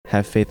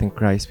have faith in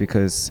Christ,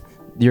 because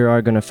you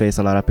are going to face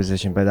a lot of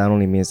opposition, but that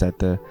only means that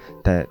the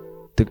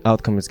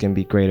outcome is going to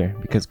be greater,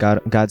 because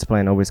God's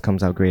plan always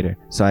comes out greater.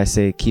 So I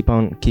say keep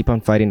on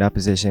fighting the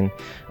opposition,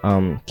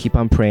 keep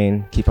on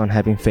praying, keep on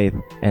having faith,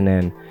 and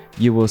then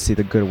you will see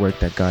the good work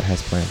that God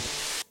has planned.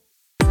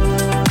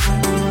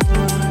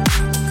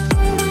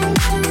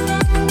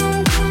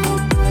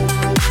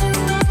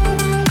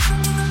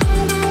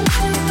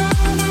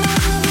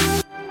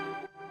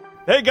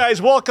 Hey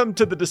guys, welcome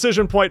to the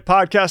Decision Point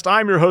Podcast.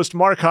 I'm your host,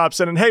 Mark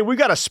Hobson, and hey, we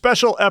got a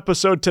special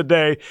episode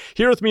today.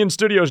 Here with me in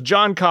studio is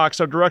John Cox,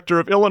 our Director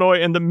of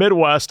Illinois and the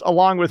Midwest,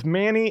 along with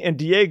Manny and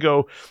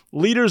Diego,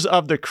 leaders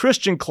of the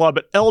Christian Club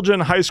at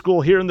Elgin High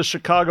School here in the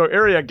Chicago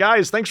area.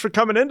 Guys, thanks for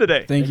coming in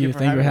today. Thank you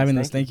for having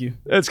us. Thank you.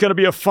 It's going to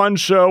be a fun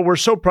show. We're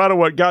so proud of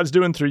what God's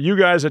doing through you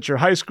guys at your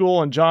high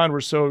school, and John,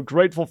 we're so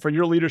grateful for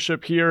your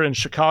leadership here in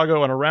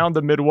Chicago and around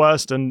the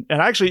Midwest, and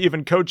actually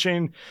even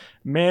coaching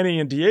Manny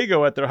and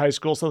Diego at their high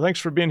school. So thanks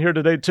for being here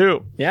today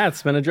too. Yeah,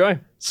 it's been a joy.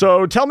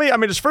 So tell me,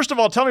 just first of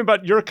all, tell me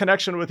about your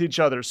connection with each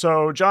other.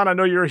 So John, I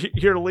know you're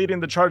here leading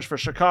the charge for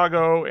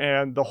Chicago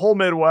and the whole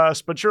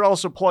Midwest, but you're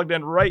also plugged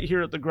in right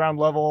here at the ground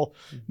level,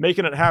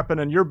 making it happen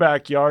in your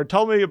backyard.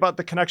 Tell me about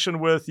the connection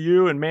with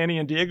you and Manny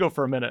and Diego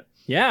for a minute.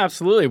 Yeah,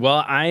 absolutely.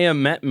 Well, I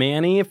met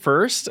Manny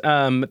first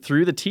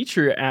through the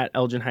teacher at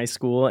Elgin High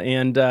School,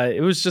 and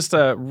it was just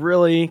a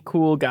really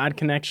cool God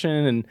connection,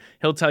 and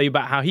he'll tell you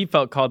about how he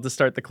felt called to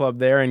start the club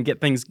there and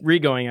get things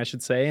re-going, I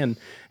should say. And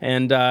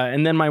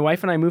then my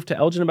wife and I moved to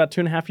Elgin about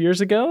 2.5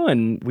 years ago,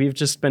 and we've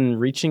just been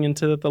reaching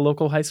into the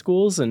local high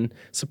schools and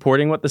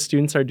supporting what the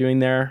students are doing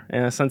there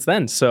since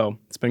then. So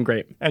it's been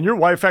great. And your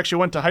wife actually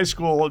went to high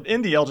school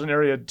in the Elgin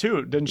area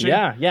too, didn't she?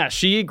 Yeah.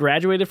 She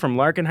graduated from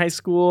Larkin High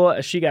School.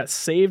 She got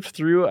saved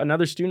through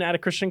another student at a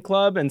Christian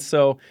club, and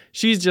so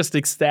she's just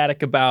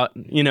ecstatic about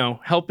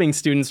helping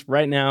students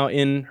right now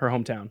in her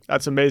hometown.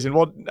 That's amazing.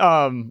 Well,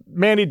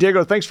 Manny,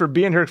 Diego, thanks for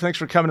being here. Thanks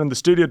for coming in the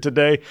studio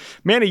today.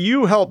 Manny,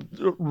 you helped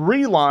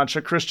relaunch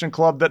a Christian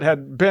club that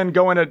had been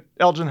going at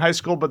Elgin High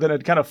School, but then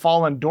had kind of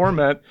fallen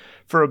dormant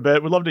for a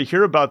bit. We'd love to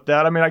hear about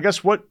that. I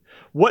guess what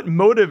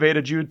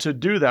motivated you to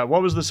do that?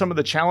 What was some of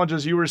the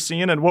challenges you were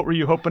seeing, and what were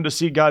you hoping to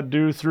see God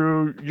do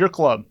through your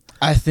club?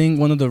 I think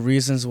one of the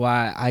reasons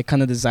why I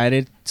kind of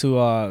decided to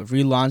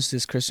relaunch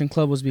this Christian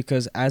club was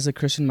because as a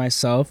Christian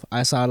myself,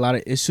 I saw a lot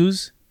of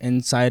issues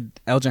inside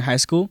Elgin High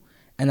School.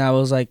 And I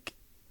was like,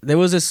 there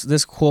was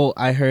this quote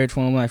I heard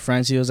from one of my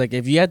friends. He was like,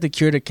 if you had the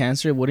cure to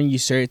cancer, wouldn't you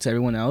share it to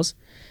everyone else?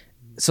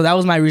 So that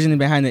was my reasoning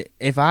behind it.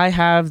 If I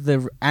have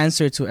the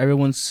answer to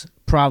everyone's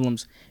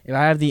problems, if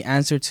I have the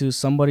answer to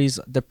somebody's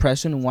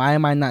depression, why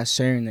am I not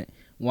sharing it?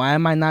 Why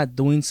am I not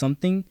doing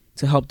something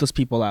to help those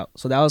people out?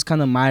 So that was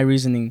kind of my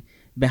reasoning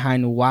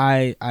behind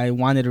why I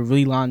wanted to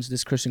relaunch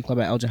this Christian club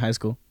at Elgin High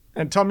School.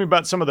 And tell me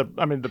about some of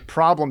the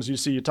problems you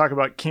see. You talk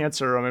about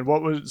cancer.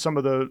 What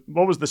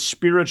was the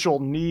spiritual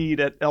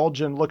need at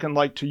Elgin looking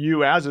like to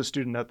you as a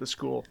student at the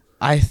school?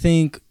 I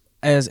think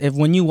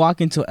when you walk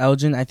into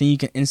Elgin, I think you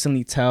can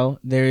instantly tell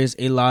there is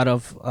a lot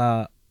of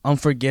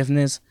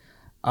unforgiveness.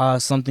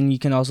 Something you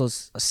can also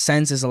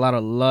sense is a lot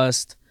of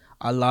lust,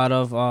 a lot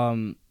of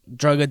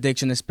drug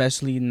addiction,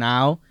 especially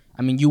now.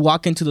 You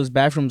walk into those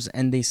bathrooms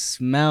and they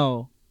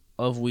smell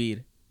of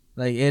weed.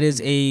 Like, it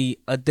is a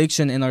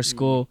addiction in our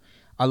school.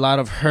 A lot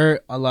of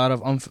hurt, a lot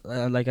of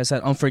like I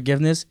said,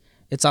 unforgiveness.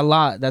 It's a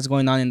lot that's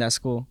going on in that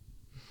school.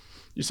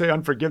 You say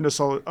unforgiveness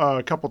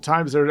a couple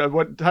times there.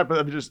 What type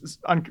of just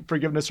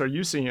unforgiveness are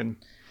you seeing?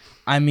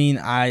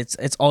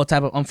 It's all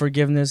type of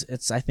unforgiveness.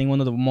 It's, I think, one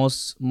of the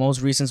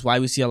most reasons why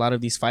we see a lot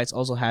of these fights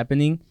also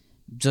happening.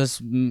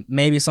 Just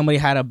maybe somebody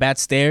had a bad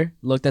stare,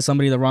 looked at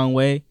somebody the wrong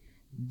way,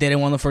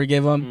 didn't want to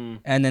forgive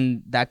them, and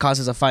then that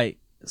causes a fight.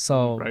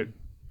 So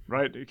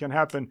Right. It can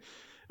happen.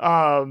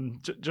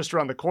 Just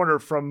around the corner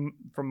from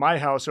my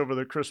house over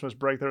the Christmas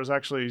break, there was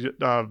actually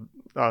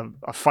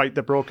a fight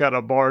that broke out at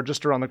a bar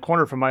just around the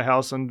corner from my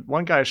house, and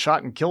one guy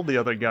shot and killed the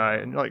other guy.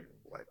 And you're like,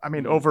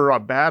 over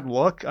a bad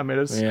look.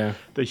 The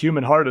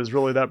human heart is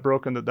really that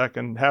broken that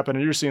can happen,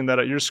 and you're seeing that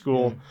at your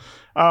school.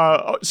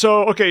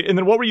 Okay, and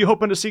then what were you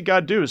hoping to see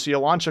God do? So you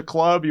launch a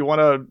club, you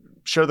want to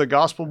share the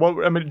gospel.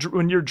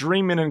 When you're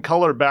dreaming in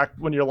color back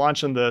when you're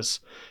launching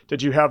this,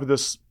 did you have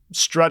this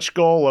stretch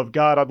goal of,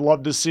 God, I'd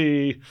love to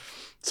see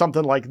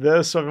something like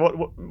this?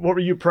 What were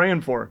you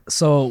praying for?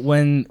 So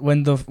when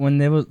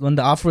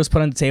the offer was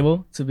put on the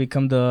table to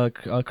become the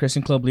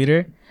Christian club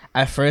leader,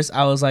 at first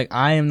I was like,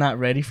 I am not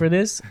ready for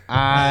this.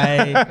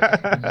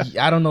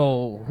 I don't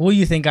know who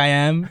you think I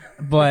am,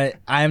 but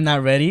I am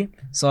not ready.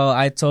 So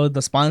I told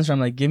the sponsor, I'm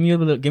like, give me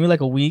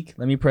like a week,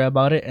 let me pray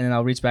about it, and then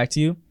I'll reach back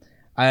to you.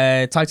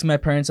 I talked to my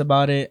parents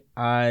about it.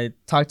 I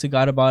talked to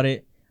God about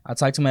it. I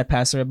talked to my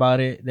pastor about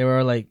it. They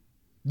were like,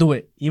 do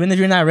it. Even if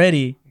you're not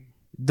ready,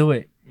 do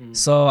it.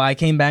 So I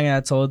came back and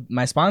I told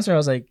my sponsor, I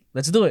was like,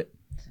 let's do it.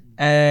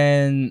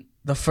 And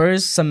the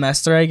first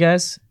semester, I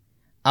guess,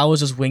 I was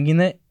just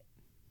winging it.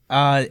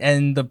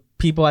 And the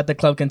people at the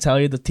club can tell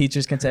you, the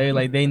teachers can tell you,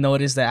 like, they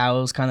noticed that I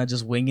was kind of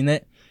just winging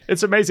it.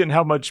 It's amazing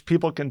how much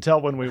people can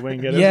tell when we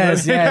wing it.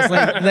 Yes, isn't it? yes,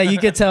 like you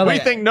could tell. We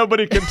Like, think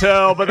nobody can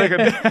tell, but they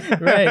can.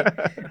 right.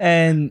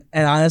 And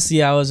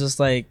honestly, I was just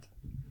like,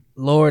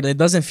 Lord, it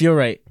doesn't feel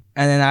right.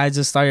 And then I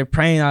just started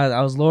praying.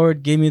 I was,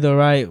 Lord, give me the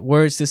right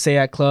words to say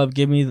at club.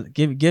 Give me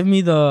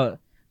the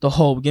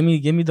hope. Give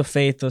me the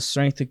faith, the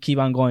strength to keep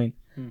on going.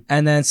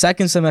 And then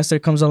second semester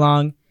comes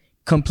along,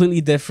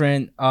 completely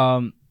different.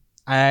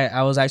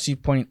 I was actually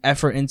putting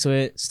effort into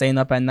it, staying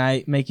up at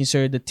night, making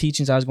sure the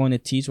teachings I was going to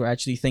teach were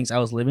actually things I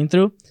was living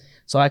through.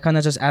 So I kind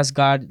of just asked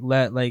God,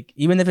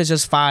 even if it's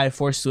just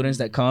 4 students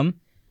that come,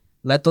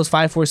 let those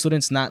 4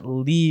 students not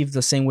leave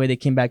the same way they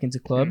came back into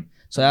club.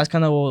 So that's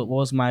kind of what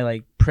was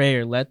my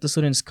prayer. Let the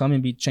students come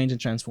and be changed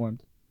and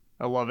transformed.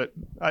 I love it.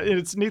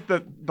 It's neat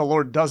that the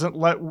Lord doesn't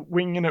let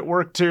winging it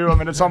work too. I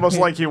mean, it's almost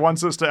like he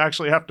wants us to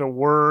actually have to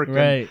work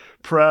and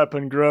prep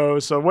and grow.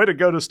 So way to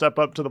go to step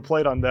up to the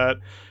plate on that.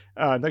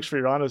 Thanks for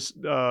your honest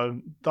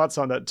thoughts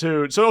on that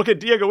too. So, okay,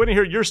 Diego, I want to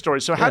hear your story.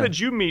 So how did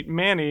you meet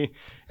Manny,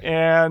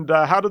 and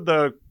how did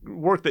the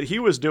work that he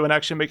was doing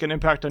actually make an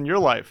impact on your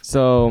life?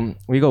 So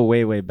we go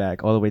way, way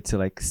back, all the way to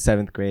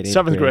 7th grade.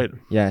 7th grade.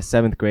 Yeah,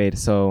 7th grade.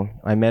 So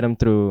I met him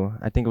through,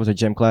 I think it was a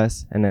gym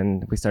class, and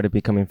then we started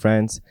becoming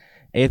friends.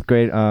 8th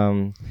grade,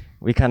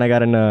 we kind of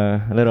got in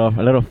a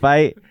little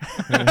fight,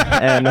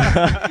 and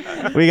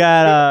we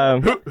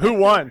got who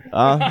won?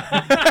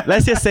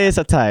 Let's just say it's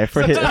a tie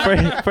for his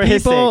sake.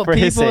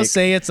 People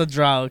say it's a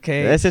draw.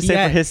 Okay, let's just say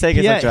for his sake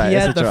it's a draw. He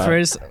had the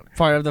first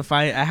part of the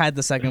fight. I had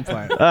the second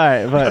part. All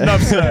right, but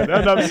enough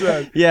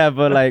said. Yeah,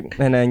 but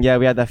and then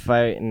we had that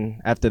fight,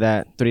 and after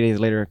that, 3 days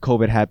later,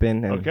 COVID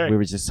happened, and we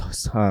were just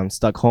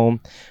stuck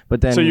home.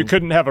 But then, so you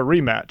couldn't have a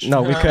rematch?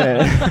 No, we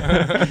couldn't.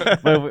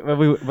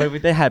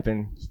 but that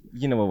happened.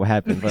 You know what would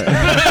happen, but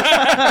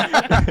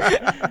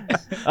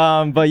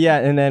but yeah,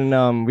 and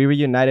then we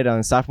reunited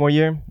on sophomore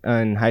year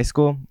in high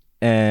school,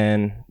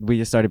 and we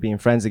just started being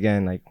friends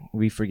again. Like,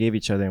 we forgave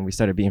each other and we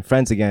started being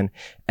friends again.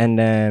 And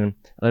then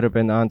a little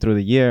bit on through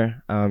the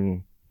year,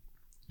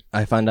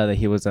 I found out that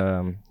he was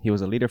a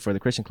leader for the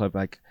Christian club,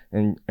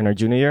 in our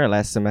junior year, our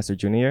last semester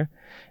junior year.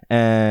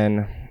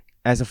 And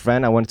as a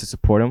friend, I wanted to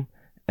support him,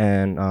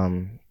 and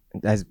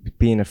as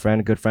being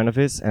a good friend of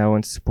his, and I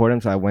wanted to support him.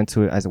 So I went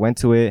to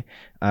it.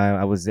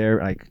 I was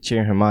there,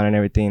 cheering him on and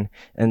everything.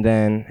 And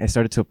then it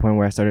started to a point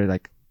where I started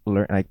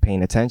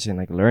paying attention,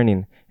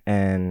 learning.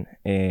 And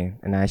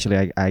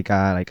actually I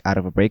got out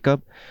of a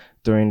breakup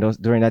during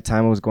that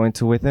time I was going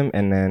to with him,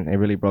 and then it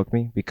really broke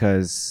me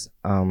because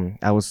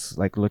I was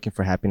looking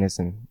for happiness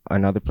in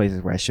other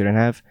places where I shouldn't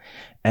have.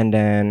 And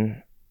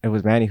then it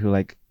was Manny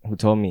who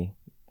told me,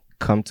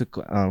 come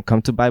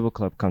to Bible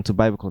club.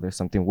 There's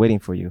something waiting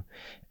for you.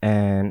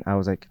 And I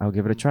was like, I'll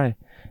give it a try.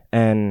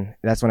 And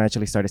that's when I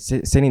actually started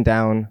sitting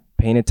down,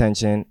 paying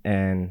attention,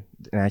 and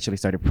actually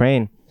started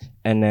praying.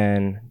 And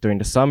then during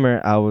the summer,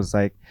 I was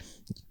like,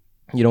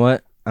 you know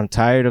what? I'm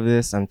tired of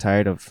this. I'm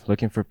tired of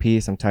looking for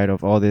peace. I'm tired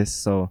of all this.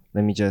 So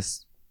let me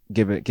just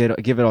give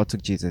it all to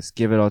Jesus,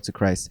 give it all to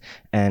Christ.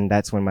 And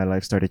that's when my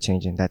life started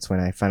changing. That's when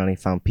I finally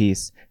found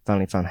peace,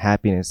 finally found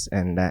happiness.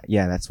 And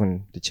that's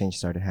when the change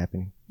started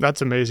happening.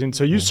 That's amazing.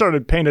 So you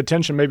started paying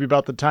attention maybe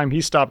about the time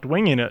he stopped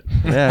winging it.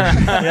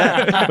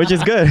 Yeah, which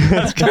is good.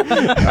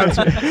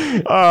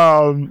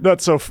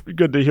 That's so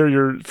good to hear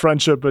your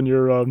friendship and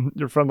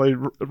your friendly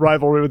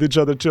rivalry with each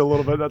other too a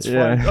little bit. That's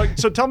fun.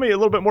 So tell me a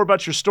little bit more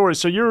about your story.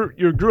 So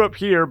you grew up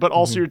here, but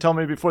also you're telling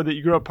me before that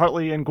you grew up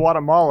partly in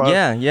Guatemala.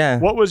 Yeah.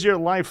 What was your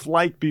life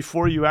like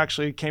before you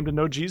actually came to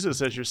know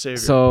Jesus as your Savior?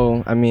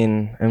 So, I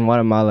mean, in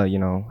Guatemala,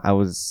 I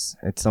was,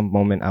 at some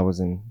moment, I was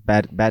in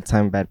bad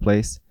time, bad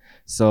place.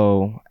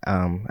 So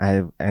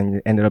I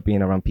ended up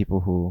being around people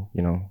who,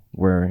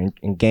 were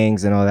in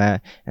gangs and all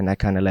that. And that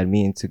kind of led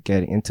me to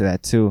get into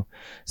that too.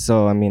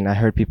 So, I mean, I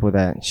heard people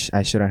that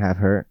I shouldn't have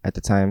hurt at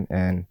the time.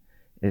 And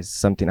it's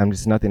something,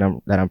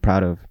 that I'm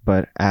proud of.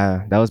 But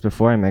that was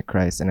before I met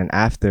Christ. And then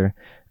after,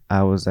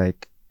 I was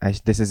like,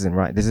 this isn't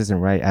right. This isn't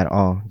right at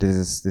all.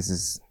 This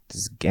is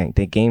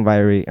gang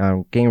rivalry,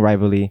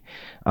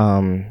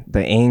 the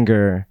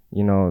anger,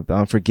 the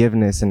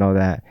unforgiveness and all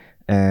that.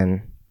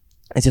 And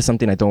it's just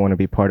something I don't want to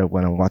be part of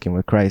when I'm walking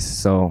with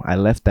Christ. So I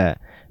left that,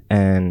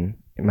 and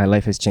my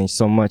life has changed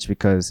so much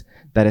because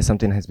that is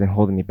something that has been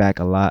holding me back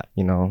a lot,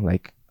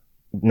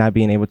 not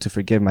being able to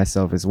forgive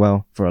myself as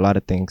well for a lot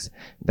of things.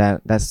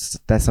 That's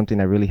something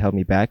that really held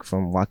me back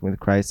from walking with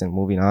Christ and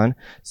moving on.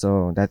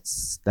 So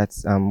that's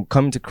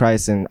coming to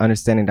Christ and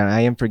understanding that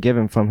I am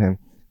forgiven from him.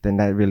 Then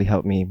that really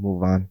helped me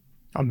move on.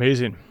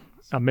 Amazing.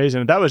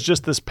 That was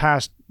just this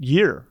past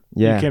year.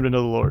 Yeah. You came to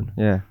know the Lord.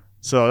 Yeah.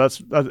 So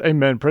that's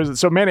amen. Praise it.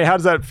 So Manny, how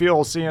does that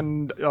feel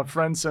seeing a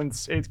friend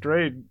since 8th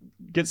grade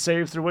get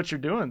saved through what you're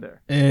doing there?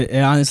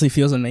 It honestly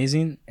feels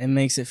amazing. It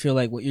makes it feel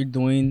like what you're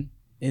doing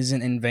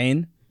isn't in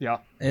vain. Yeah.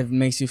 It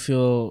makes you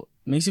feel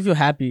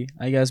happy,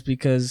 I guess,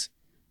 because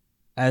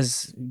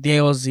as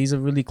Diego's, he's a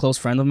really close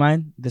friend of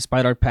mine,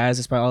 despite our past,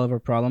 despite all of our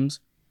problems.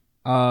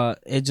 What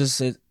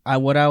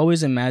I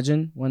always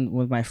imagine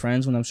with my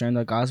friends when I'm sharing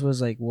the gospel is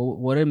like, what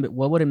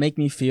would it make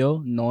me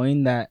feel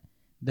knowing that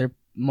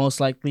most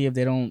likely if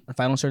I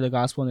don't share the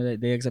gospel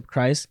and they accept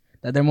Christ,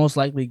 that they're most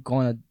likely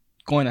going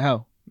to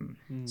hell.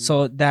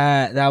 So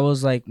that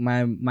was like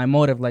my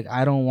motive. Like,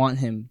 I don't want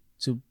him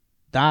to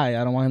die.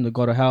 I don't want him to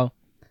go to hell.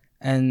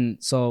 And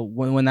so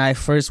when he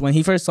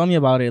first told me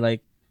about it,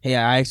 like, hey,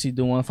 I actually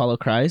do want to follow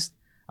Christ,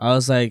 I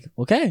was like,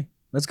 okay,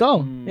 let's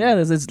go. Yeah,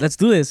 let's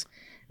do this.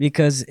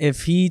 Because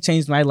if he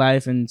changed my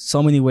life in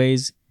so many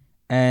ways,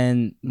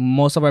 and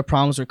most of our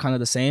problems are kind of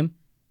the same,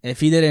 if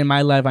he did it in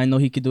my life, I know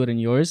he could do it in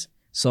yours.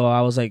 So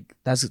I was like,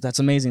 that's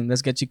amazing.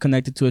 Let's get you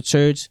connected to a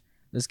church.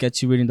 Let's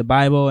get you reading the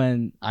Bible.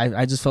 And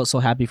I just felt so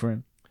happy for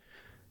him.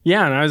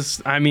 Yeah,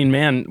 and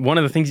man, one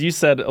of the things you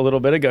said a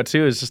little bit ago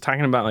too is just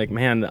talking about, like,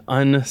 man, the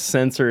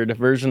uncensored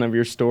version of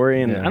your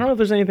story. And I don't know if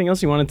there's anything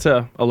else you wanted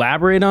to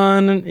elaborate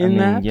on in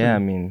that. Yeah,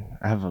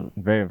 I have a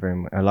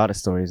a lot of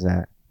stories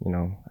that,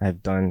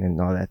 I've done and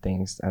all that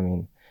things.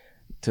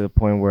 To the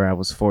point where I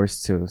was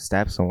forced to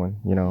stab someone,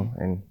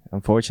 and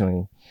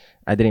unfortunately,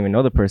 I didn't even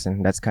know the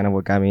person. That's kind of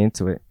what got me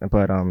into it.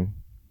 But,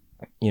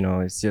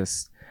 it's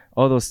just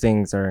all those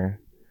things are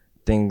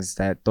things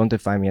that don't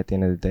define me at the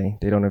end of the day.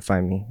 They don't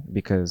define me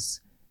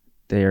because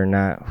they are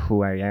not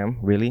who I am,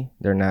 really.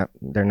 They're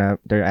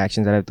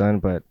actions that I've done,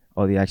 but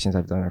all the actions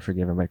I've done are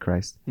forgiven by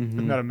Christ.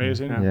 Isn't that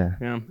amazing?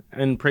 Yeah.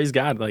 And praise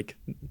God, like,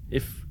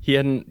 if he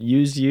hadn't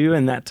used you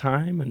in that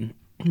time and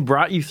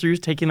brought you through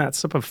taking that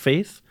step of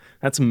faith,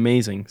 that's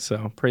amazing.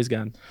 So praise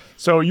God.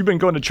 So you've been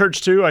going to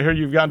church too. I hear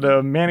you've gone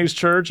to Manny's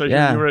church. I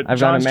hear you were at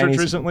John's church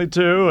recently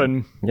too.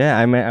 And yeah,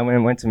 I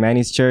went to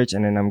Manny's church,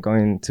 and then I'm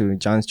going to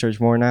John's church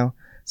more now.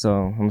 So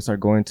I'm gonna start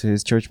going to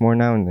his church more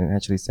now and then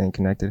actually staying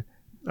connected.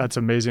 That's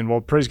amazing.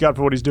 Well, praise God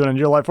for what he's doing in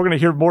your life. We're going to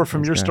hear more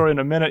from your story in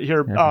a minute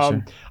here. Yeah,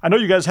 sure. I know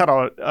you guys had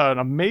an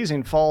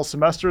amazing fall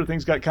semester.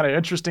 Things got kind of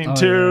interesting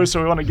too. Yeah.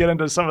 So we want to get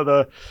into some of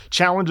the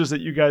challenges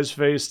that you guys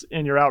faced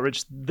in your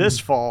outreach this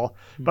fall.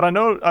 But I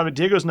know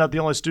Diego's not the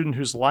only student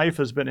whose life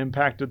has been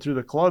impacted through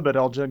the club at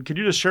Elgin. Could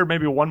you just share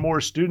maybe one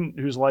more student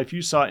whose life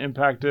you saw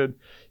impacted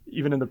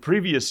even in the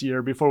previous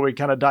year before we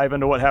kind of dive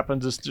into what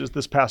happened just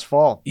this past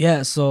fall?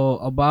 Yeah, so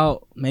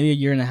about maybe a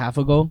year and a half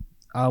ago,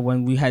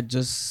 when we had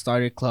just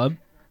started club,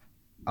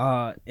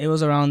 it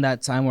was around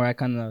that time where it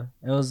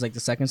was like the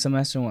second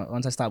semester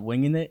once I stopped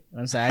winging it,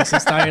 once I actually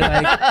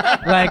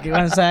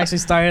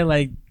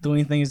started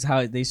doing things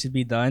how they should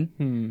be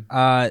done.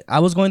 I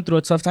was going through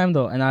a tough time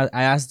though, and I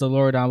asked the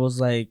Lord, I was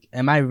like,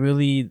 am I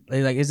really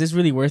is this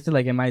really worth it?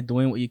 Like, am I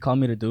doing what you call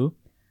me to do?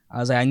 I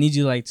was like, I need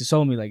you to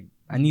show me, like,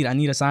 I need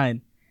a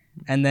sign.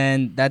 And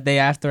then that day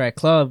after at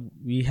club,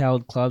 we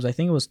held clubs. I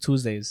think it was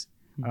Tuesdays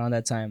around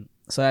that time.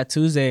 So that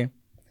Tuesday,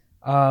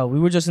 we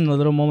were just in a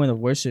little moment of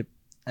worship,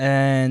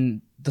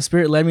 and the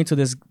Spirit led me to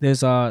there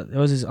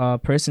was this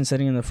person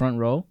sitting in the front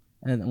row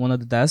at one of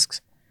the desks,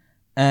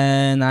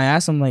 and I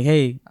asked him, like,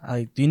 hey,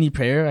 do you need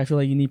prayer? I feel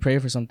like you need prayer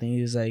for something.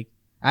 He was like,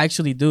 I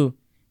actually do.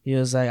 He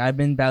was like, I've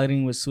been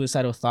battling with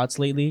suicidal thoughts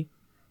lately,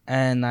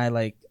 and I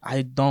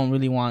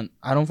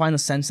don't find a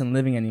sense in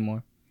living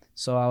anymore.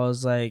 So I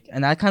was like,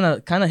 and that kind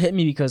of hit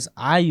me because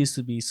I used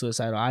to be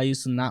suicidal. I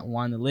used to not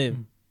want to live.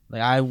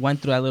 Like, I went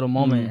through that little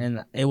moment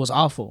and it was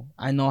awful.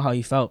 I know how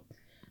he felt.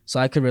 So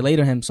I could relate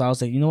to him. So I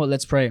was like, you know what,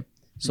 let's pray.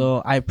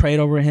 So I prayed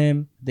over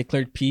him,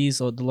 declared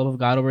peace or the love of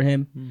God over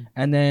him.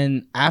 And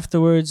then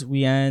afterwards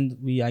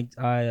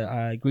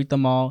I greet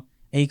them all.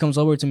 And he comes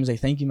over to me and says,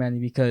 thank you, Manny,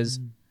 because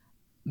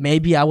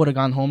maybe I would have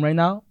gone home right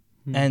now.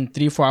 And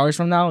 3-4 hours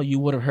from now, you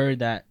would have heard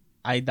that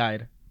I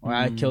died or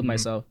I killed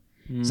myself.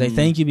 Say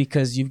thank you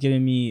because you've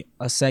given me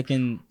a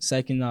second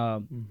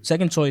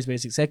choice,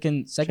 basically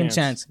second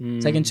chance.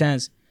 Second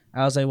chance.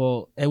 I was like,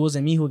 well, it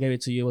wasn't me who gave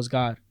it to you, it was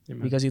God.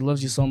 Amen. Because he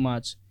loves you so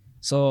much.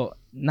 So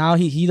now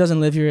he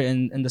doesn't live here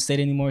in the state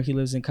anymore. He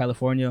lives in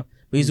California,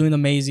 but he's doing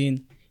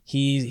amazing.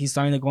 He's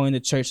starting to go into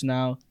church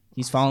now.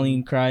 He's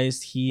following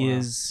Christ.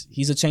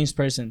 He's a changed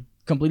person,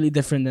 completely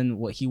different than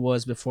what he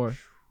was before.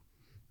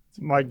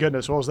 My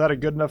goodness. Well, was that a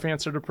good enough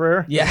answer to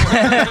prayer? Yeah.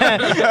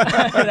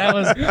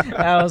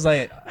 I was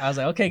like,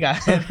 okay, God,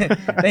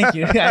 thank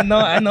you. I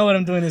know what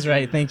I'm doing is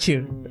right. Thank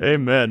you.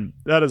 Amen.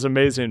 That is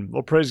amazing.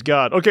 Well, praise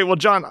God. Okay. Well,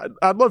 John,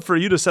 I'd love for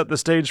you to set the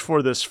stage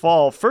for this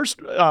fall.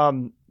 First,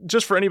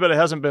 just for anybody that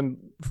hasn't been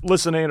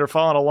listening or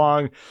following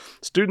along,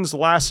 students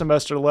last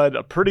semester led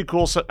a pretty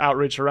cool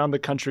outreach around the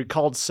country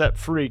called Set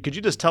Free. Could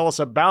you just tell us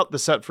about the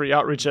Set Free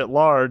outreach at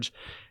large?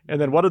 And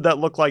then what did that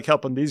look like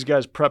helping these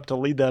guys prep to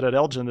lead that at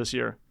Elgin this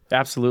year?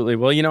 Absolutely.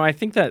 Well, I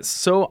think that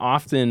so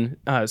often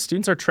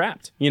students are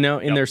trapped, in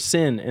their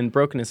sin and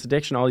brokenness,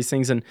 addiction, all these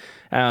things. And,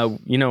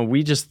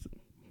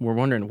 we're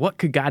wondering, what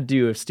could God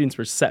do if students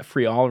were set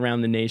free all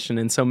around the nation?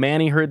 And so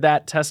Manny heard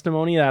that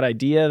testimony, that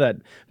idea, that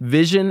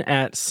vision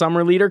at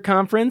Summer Leader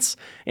Conference.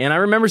 And I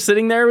remember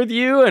sitting there with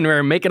you and we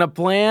were making a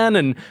plan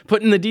and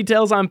putting the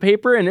details on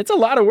paper. And it's a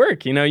lot of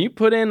work. You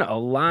put in a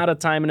lot of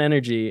time and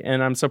energy.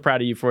 And I'm so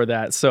proud of you for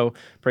that. So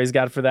praise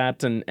God for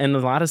that. And a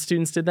lot of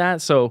students did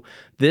that. So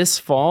this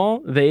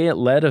fall, they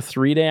led a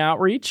 3-day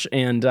outreach,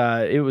 and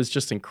it was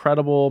just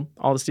incredible.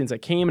 All the students that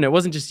came, and it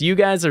wasn't just you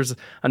guys. There's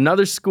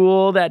another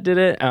school that did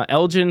it,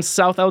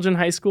 South Elgin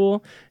High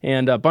School,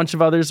 and a bunch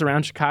of others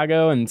around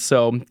Chicago. And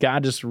so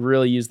God just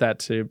really used that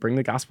to bring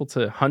the gospel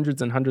to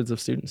hundreds and hundreds of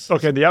students.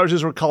 Okay, the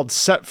outreaches were called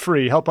Set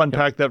Free. Help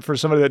unpack that for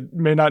somebody that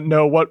may not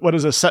know. What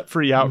is a Set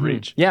Free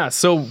outreach? Yeah,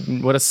 so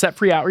what a Set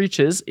Free outreach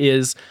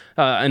is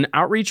an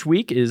outreach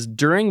week is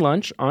during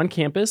lunch on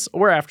campus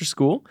or after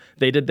school.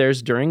 They did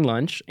theirs during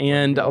lunch,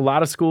 and a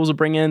lot of schools will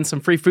bring in some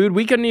free food.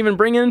 We couldn't even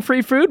bring in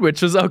free food,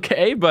 which was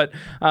okay, but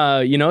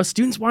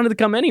students wanted to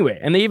come anyway.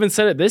 And they even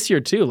said it this year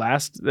too.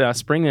 Last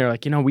spring, they were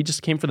like, we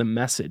just came for the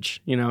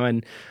message,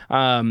 and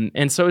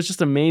so it's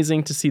just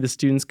amazing to see the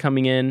students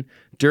coming in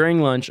during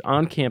lunch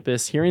on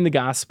campus, hearing the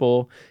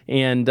gospel,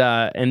 and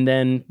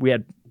then we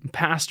had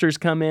pastors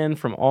come in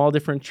from all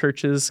different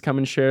churches, come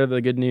and share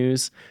the good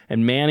news.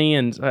 And Manny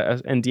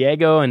and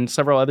Diego and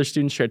several other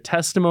students shared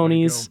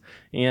testimonies.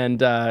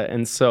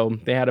 And so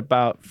they had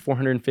about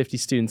 450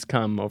 students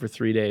come over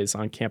 3 days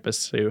on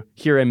campus to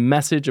hear a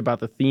message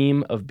about the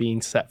theme of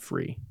being set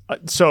free.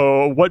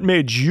 So what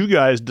made you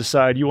guys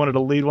decide you wanted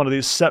to lead one of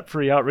these Set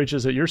Free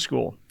outreaches at your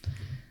school?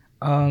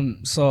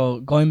 So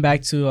going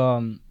back to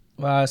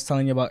what I was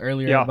telling you about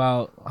earlier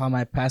about how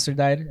my pastor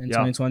died in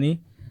 2020,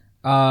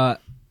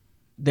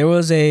 there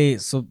was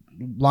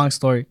long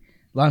story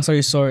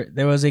short,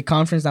 there was a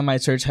conference that my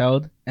church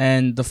held,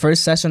 and the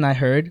first session I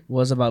heard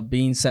was about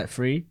being set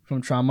free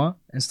from trauma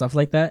and stuff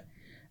like that.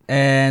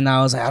 And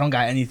I was like, I don't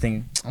got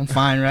anything. I'm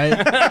fine, right?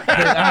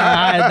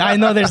 I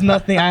know there's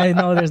nothing. I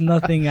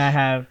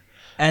have.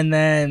 And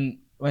then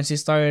when she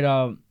started,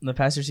 the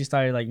pastor, she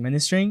started like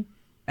ministering,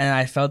 and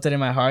I felt it in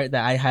my heart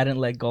that I hadn't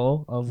let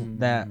go of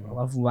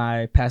of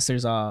my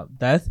pastor's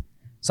death.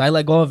 So I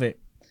let go of it.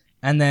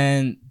 And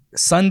then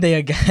Sunday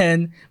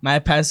again, my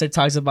pastor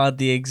talks about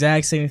the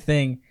exact same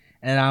thing,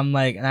 and I'm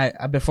like,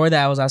 before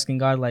that I was asking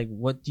God, like,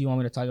 what do you want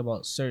me to talk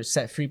about, sir?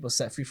 Set free, but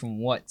set free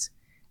from what?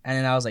 And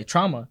then I was like,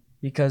 trauma,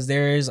 because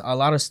there's a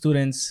lot of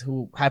students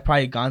who have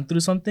probably gone through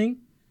something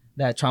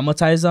that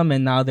traumatized them,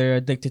 and now they're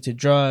addicted to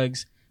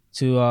drugs,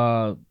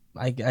 to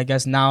I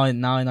guess now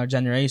in our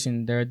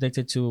generation they're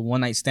addicted to one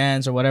night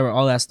stands or whatever,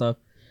 all that stuff.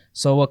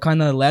 So what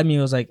kind of led me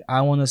was like,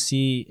 I want to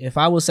see if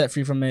I was set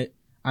free from it,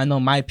 I know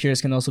my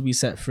peers can also be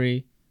set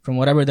free from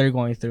whatever they're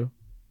going through.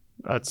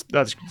 That's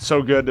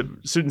so good.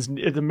 Students,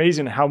 it's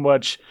amazing how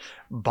much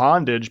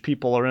bondage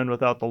people are in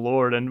without the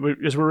Lord. And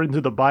as we're reading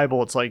through the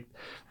Bible, it's like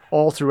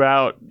all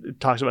throughout,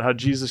 it talks about how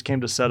Jesus came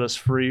to set us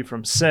free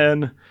from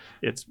sin,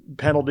 its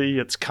penalty,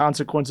 its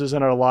consequences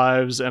in our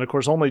lives. And of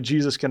course, only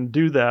Jesus can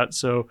do that.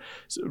 So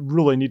it's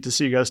really neat to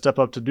see you guys step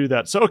up to do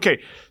that. So,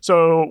 okay.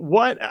 So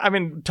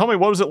tell me,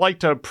 what was it like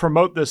to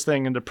promote this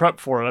thing and to prep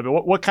for it? I mean,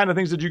 what kind of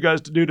things did you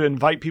guys do to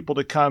invite people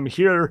to come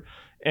here?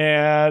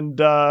 And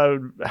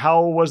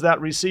how was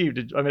that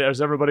received? Was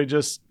everybody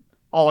just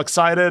all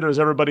excited? Was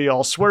everybody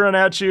all swearing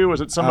at you?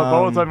 Was it some of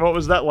both? I mean, what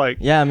was that like?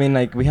 Yeah,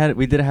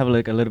 we did have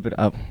like a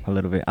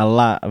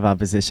lot of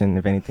opposition,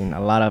 if anything,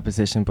 a lot of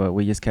opposition, but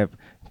we just kept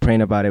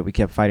praying about it. We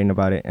kept fighting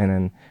about it, and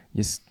then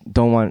just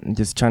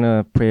trying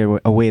to pray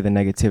away the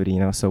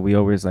negativity, So we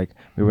always we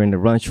were in the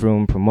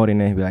lunchroom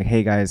promoting it. Be like,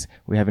 hey guys,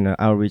 we're having an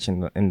outreach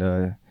in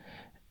the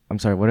I'm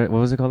sorry, what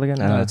was it called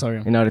again?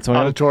 Auditorium. In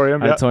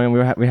auditorium. Auditorium.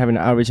 We're having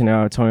an outreach in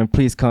our auditorium.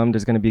 Please come.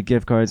 There's gonna be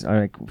gift cards.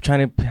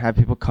 Trying to have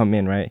people come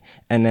in, right?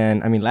 And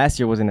then last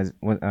year wasn't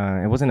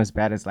as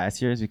bad as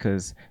last year's,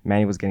 because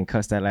Manny was getting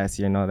cussed at last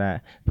year and all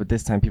that. But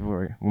this time people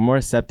were more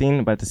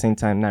accepting, but at the same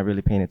time not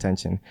really paying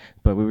attention.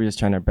 But we were just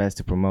trying our best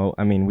to promote.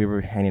 We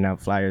were handing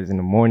out flyers in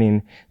the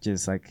morning,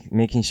 just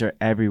making sure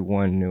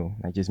everyone knew,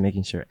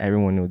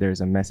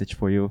 there's a message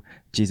for you.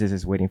 Jesus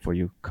is waiting for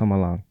you. Come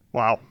along.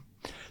 Wow.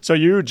 So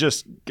I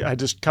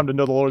just come to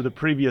know the Lord the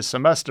previous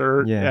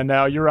semester, and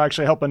now you're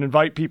actually helping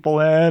invite people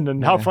in.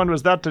 And how fun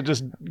was that to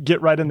just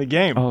get right in the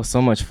game? Oh, so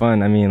much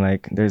fun.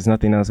 There's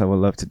nothing else I would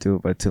love to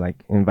do but to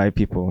invite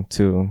people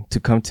to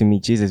come to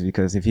meet Jesus,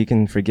 because if he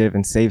can forgive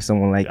and save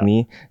someone like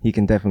me, he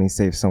can definitely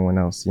save someone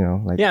else,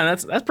 Yeah,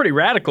 that's pretty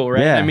radical,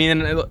 right?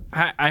 Yeah.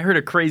 I heard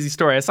a crazy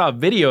story. I saw a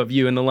video of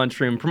you in the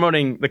lunchroom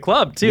promoting the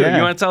club too. Yeah.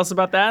 You want to tell us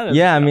about that?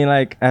 Yeah,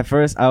 at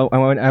first I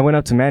went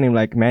up to Manny,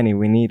 Manny,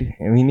 we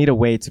need a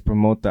way to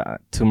promote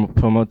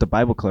the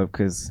Bible club,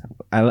 because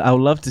I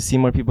would love to see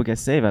more people get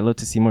saved. I love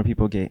to see more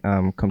people get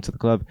come to the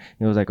club.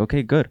 He was like,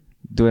 okay, good,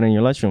 do it in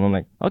your lunchroom. I'm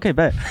like, okay,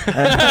 bet. And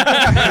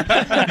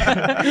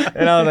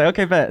I was like,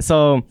 okay, bet.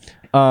 So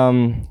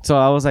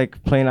I was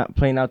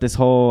playing out this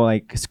whole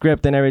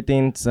script and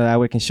everything, so that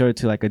we can show it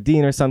to a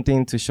dean or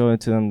something, to show it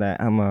to them that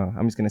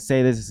I'm just gonna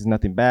say this is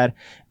nothing bad.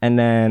 And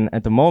then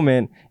at the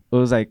moment it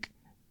was I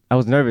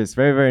was nervous,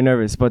 very, very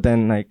nervous, but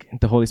then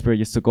the Holy Spirit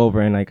just took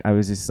over, and I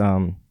was just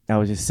I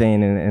was just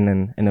saying, and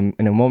then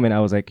in a moment, I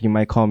was like, you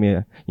might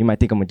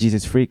think I'm a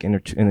Jesus freak, and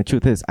the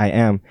truth is, I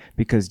am,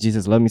 because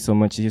Jesus loved me so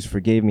much, he just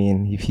forgave me,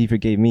 and if he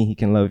forgave me, he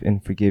can love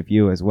and forgive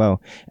you as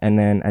well. And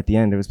then at the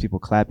end, there was people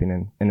clapping,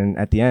 and then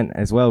at the end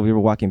as well, we were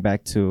walking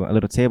back to a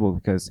little table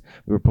because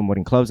we were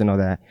promoting clubs and all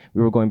that.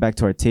 We were going back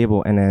to our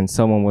table, and then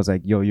someone was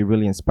like, "Yo, you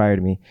really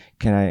inspired me.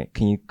 Can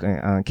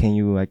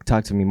you like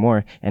talk to me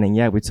more?" And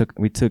then we took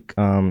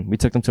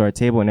them to our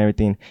table and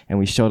everything, and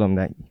we showed them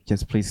that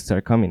just please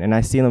start coming. And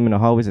I see them in the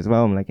hallways as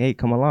well. I'm like, hey,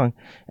 come along.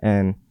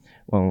 And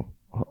well,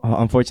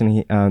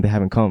 unfortunately, they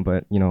haven't come,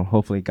 but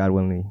hopefully, God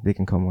willing, they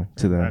can come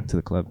to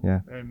the club. Yeah.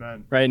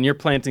 Amen. Right, and you're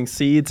planting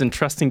seeds and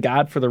trusting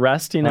God for the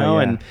rest, Oh,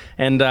 yeah.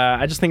 and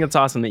I just think it's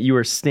awesome that you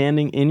were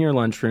standing in your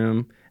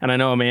lunchroom, and I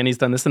know Manny's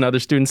done this and other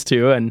students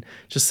too, and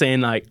just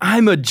saying like,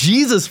 I'm a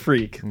Jesus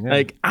freak. Yeah.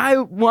 Like, I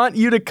want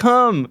you to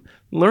come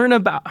learn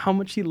about how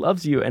much he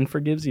loves you and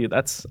forgives you.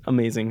 That's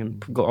amazing,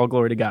 and all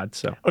glory to God.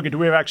 So. Okay, do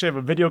we actually have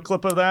a video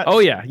clip of that? Oh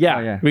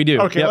yeah, we do.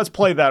 Okay, let's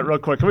play that real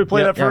quick. Can we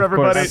play that for of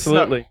everybody? course.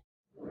 Absolutely.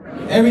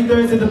 Every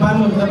Thursday, the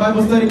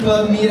Bible study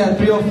club meet at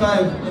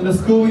 3:05. In the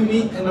school we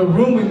meet, and the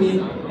room we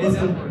meet is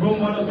in room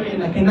 103.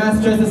 And I cannot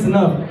stress this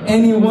enough.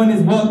 Anyone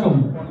is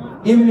welcome.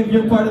 Even if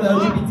you're part of the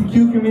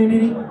LGBTQ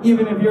community,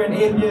 even if you're an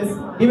atheist,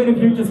 even if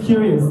you're just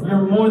curious,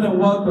 you're more than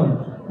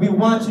welcome. We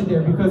want you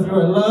there because you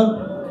are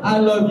loved. I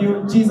love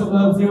you, Jesus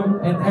loves you,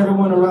 and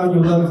everyone around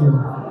you loves you.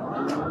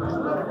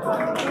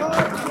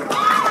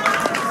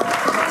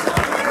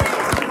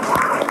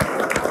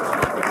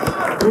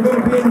 We're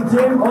going to be in the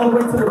gym all the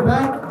way to the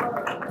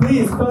back.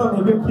 Please come.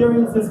 If you're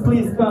curious, just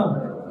please come.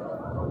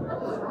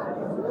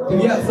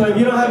 So if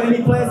you don't have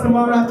any plans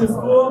tomorrow after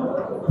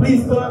school,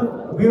 please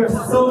come. We are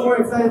so more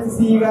excited to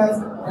see you guys,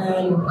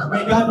 and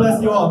may God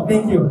bless you all.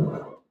 Thank you.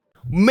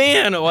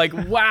 Man, like,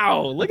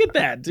 wow, look at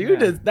that,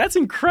 dude. Yeah. That's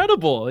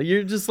incredible.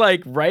 You're just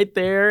like right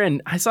there.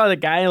 And I saw the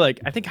guy, like,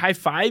 I think high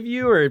five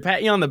you or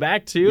pat you on the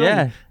back too.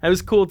 Yeah. And it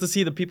was cool to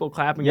see the people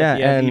clapping Yeah, at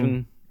the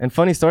end. and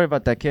funny story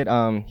about that kid.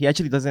 He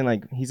actually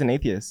doesn't he's an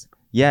atheist.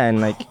 Yeah, and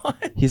like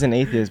he's an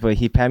atheist, but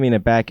he pat me in the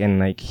back, and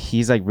like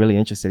he's like really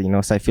interested,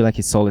 So I feel like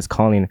his soul is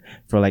calling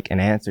for like an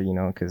answer,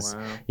 because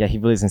he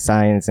believes in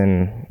science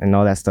and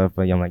all that stuff.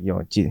 But I'm like,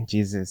 yo,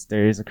 Jesus,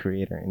 there is a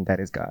creator, and that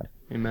is God.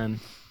 Amen.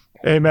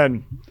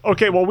 Amen.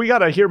 Okay, well, we got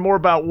to hear more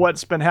about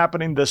what's been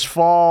happening this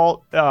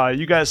fall.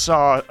 You guys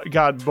saw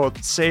God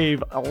both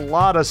save a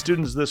lot of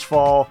students this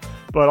fall,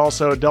 but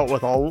also dealt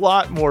with a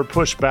lot more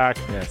pushback.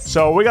 Yes.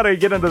 So we got to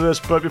get into this,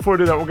 but before we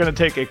do that, we're going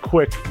to take a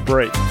quick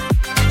break.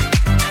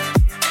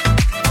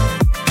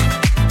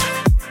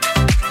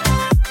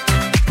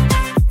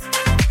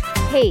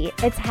 Hey,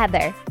 it's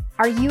Heather.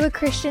 Are you a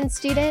Christian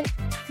student?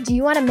 Do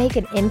you want to make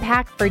an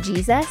impact for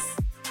Jesus?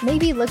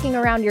 Maybe looking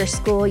around your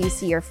school, you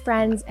see your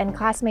friends and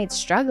classmates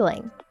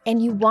struggling,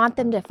 and you want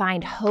them to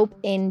find hope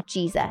in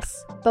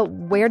Jesus. But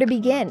where to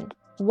begin?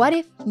 What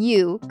if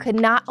you could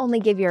not only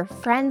give your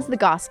friends the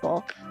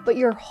gospel, but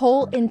your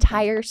whole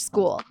entire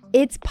school?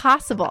 It's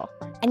possible,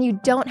 and you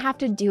don't have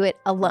to do it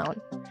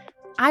alone.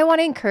 I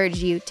want to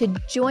encourage you to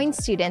join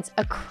students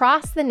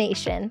across the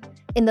nation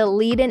in the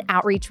Lead and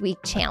Outreach Week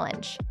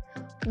Challenge.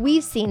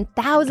 We've seen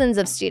thousands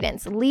of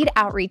students lead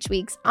outreach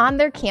weeks on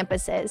their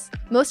campuses,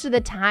 most of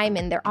the time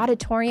in their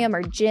auditorium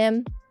or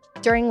gym,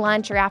 during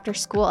lunch or after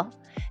school.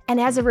 And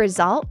as a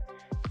result,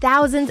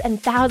 thousands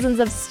and thousands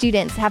of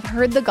students have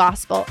heard the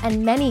gospel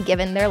and many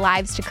given their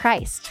lives to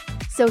Christ.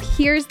 So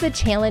here's the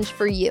challenge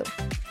for you.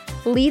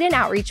 Lead an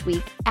outreach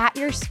week at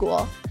your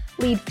school.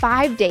 Lead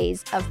 5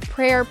 days of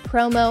prayer,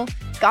 promo,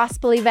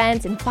 gospel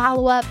events, and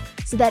follow-up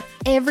so that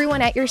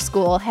everyone at your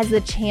school has the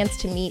chance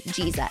to meet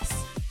Jesus.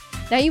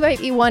 Now you might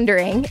be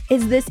wondering,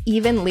 is this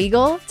even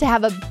legal to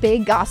have a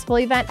big gospel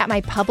event at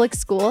my public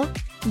school?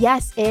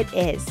 Yes, it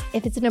is.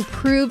 If it's an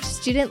approved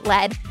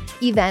student-led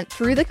event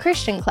through the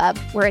Christian Club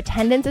where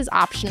attendance is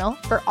optional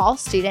for all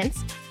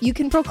students, you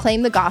can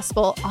proclaim the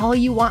gospel all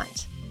you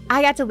want.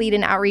 I got to lead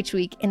an outreach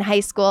week in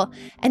high school,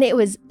 and it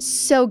was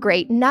so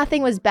great.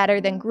 Nothing was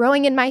better than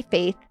growing in my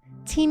faith,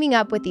 teaming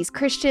up with these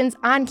Christians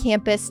on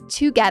campus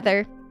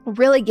together,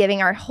 really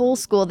giving our whole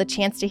school the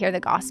chance to hear the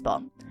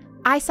gospel.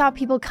 I saw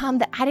people come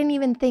that I didn't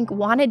even think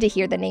wanted to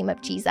hear the name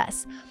of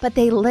Jesus, but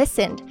they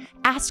listened,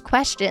 asked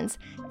questions,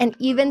 and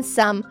even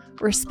some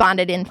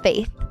responded in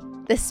faith.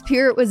 The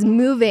Spirit was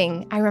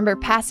moving. I remember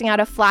passing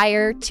out a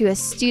flyer to a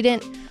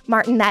student,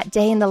 Martin, that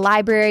day in the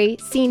library,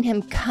 seeing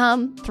him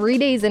come 3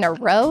 days in a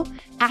row,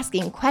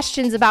 asking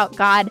questions about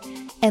God,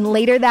 and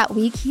later that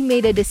week, he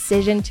made a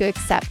decision to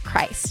accept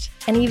Christ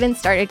and even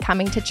started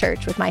coming to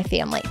church with my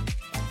family.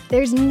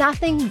 There's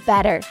nothing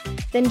better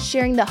than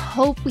sharing the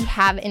hope we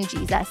have in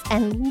Jesus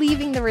and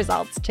leaving the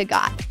results to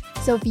God.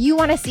 So if you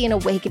want to see an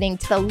awakening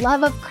to the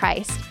love of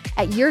Christ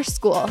at your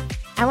school,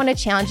 I want to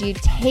challenge you,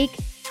 take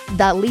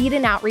the Lead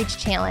and Outreach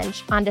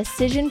Challenge on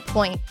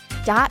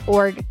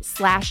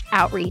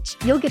decisionpoint.org/outreach.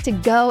 You'll get to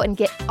go and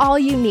get all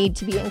you need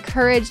to be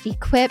encouraged,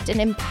 equipped, and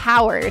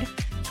empowered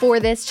for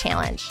this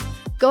challenge.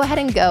 Go ahead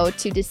and go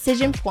to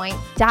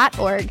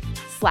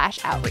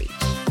decisionpoint.org/outreach.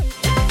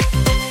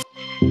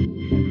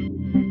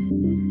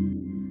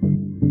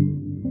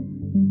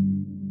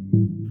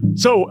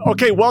 So,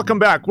 okay, welcome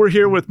back. We're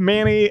here with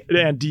Manny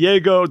and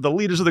Diego, the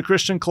leaders of the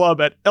Christian Club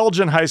at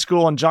Elgin High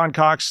School, and John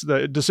Cox,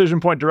 the Decision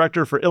Point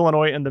Director for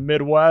Illinois and the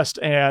Midwest.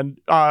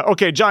 And,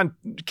 okay, John,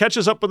 catch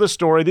us up with the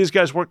story. These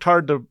guys worked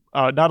hard to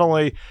not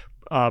only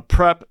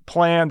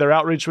plan their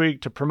outreach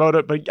week to promote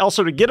it, but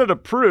also to get it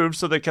approved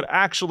so they could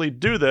actually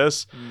do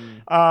this.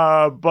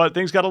 But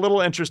things got a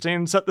little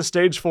interesting. Set the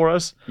stage for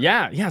us.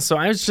 Yeah. So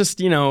I was just,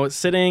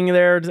 sitting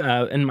there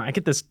and I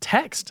get this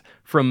text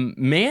from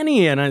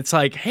Manny, and it's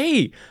like,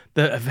 hey,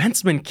 the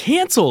event's been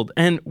canceled,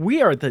 and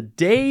we are the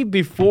day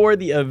before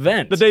the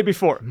event. The day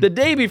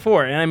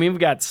before. And I mean, we've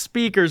got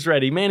speakers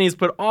ready. Manny's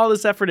put all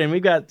this effort in.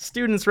 We've got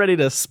students ready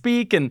to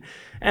speak, and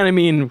I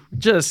mean,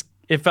 just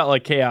it felt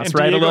like chaos, And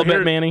right? Diego A little here,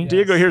 bit, Manny.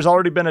 Diego here's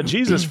already been a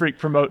Jesus freak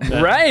promoting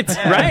that. Right. He's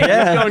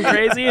going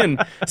crazy.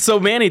 And so,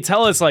 Manny,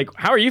 tell us,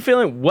 how are you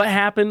feeling? What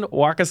happened?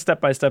 Walk us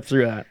step by step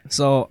through that.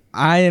 So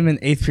I am in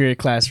 8th period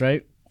class,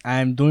 right?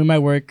 I'm doing my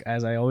work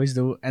as I always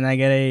do, and I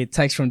get a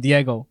text from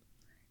Diego.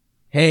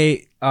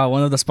 Hey,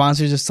 one of the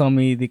sponsors just told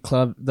me the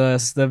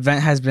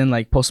event has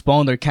been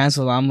postponed or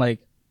canceled. I'm like,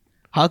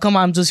 how come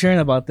I'm just hearing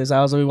about this?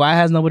 I was like, why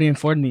has nobody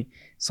informed me?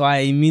 So I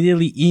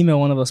immediately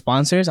email one of the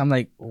sponsors. I'm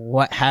like,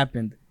 what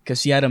happened?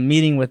 Because she had a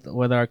meeting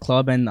with our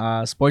club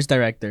and sports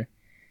director.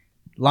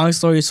 Long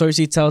story short,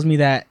 she tells me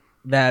that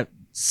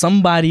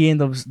somebody in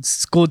the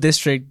school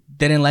district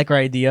didn't like our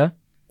idea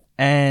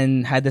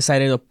and had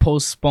decided to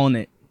postpone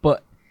it.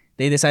 But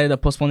they decided to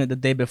postpone it the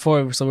day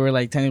before. So we were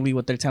like, technically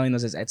what they're telling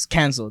us is it's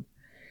canceled.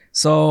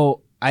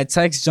 So I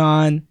text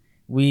John.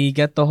 We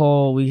get the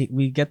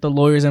we get the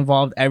lawyers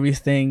involved,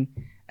 everything.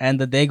 And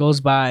the day goes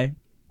by.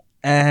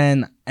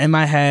 And in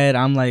my head,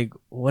 I'm like,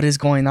 what is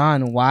going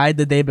on? Why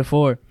the day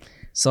before?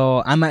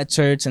 So I'm at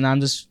church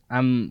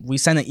and we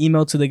sent an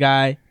email to the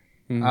guy.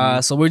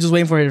 So we're just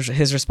waiting for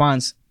his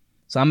response.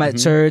 So I'm at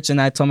church and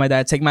I told my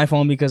dad, take my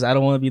phone because I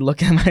don't want to be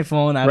looking at my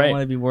phone. I don't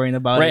want to be worrying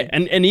about it.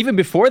 And even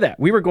before that,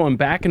 we were going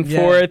back and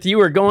forth. You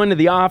were going to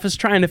the office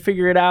trying to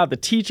figure it out. The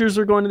teachers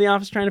were going to the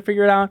office trying to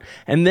figure it out.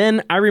 And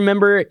then I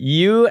remember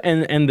you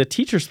and the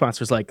teacher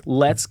sponsors like,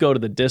 let's go to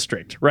the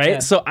district, right? Yeah.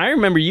 So I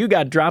remember you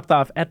got dropped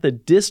off at the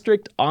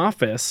district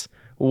office,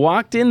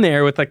 walked in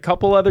there with a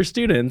couple other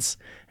students,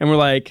 and we're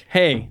like,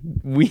 hey,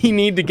 we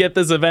need to get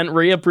this event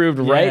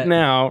reapproved right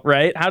now,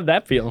 right? How did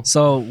that feel?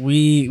 So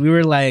we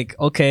were like,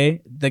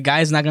 okay, the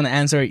guy's not going to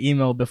answer our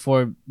email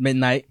before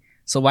midnight,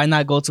 so why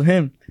not go to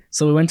him?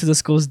 So we went to the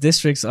school's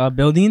district's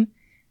building,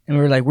 and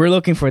we were like, we're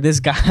looking for this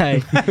guy.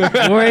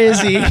 Where is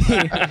he?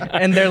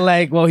 And they're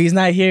like, well, he's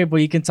not here, but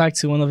you can talk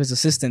to one of his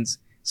assistants.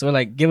 So we're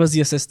like, give us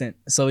the assistant.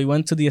 So we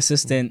went to the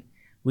assistant.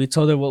 We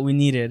told her what we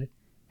needed.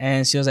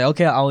 And she was like,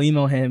 okay, I'll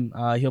email him.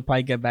 He'll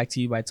probably get back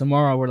to you by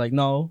tomorrow. We're like,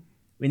 no,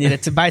 we need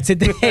it by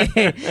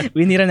today.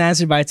 We need an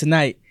answer by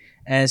tonight.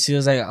 And she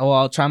was like, oh,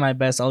 I'll try my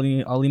best. I'll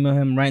email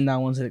him right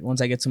now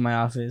once I get to my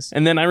office.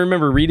 And then I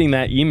remember reading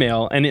that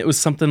email, and it was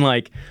something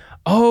like,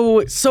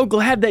 oh, so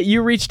glad that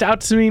you reached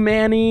out to me,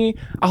 Manny.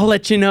 I'll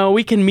let you know.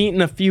 We can meet in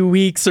a few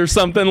weeks or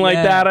something like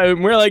that.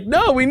 And we're like,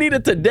 no, we need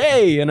it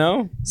today,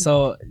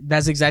 So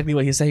that's exactly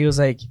what he said. He was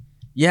like,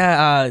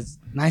 yeah,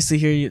 nice to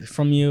hear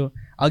from you.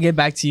 I'll get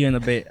back to you in a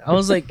bit. I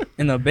was like,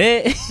 in a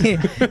bit?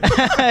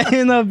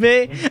 In a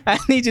bit? I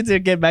need you to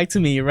get back to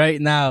me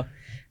right now.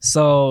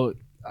 So,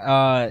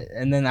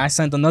 and then I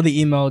sent another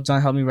email.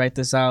 John helped me write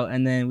this out.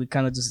 And then we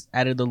kind of just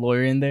added the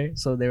lawyer in there.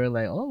 So they were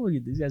like, oh,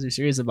 these guys are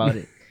serious about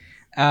it.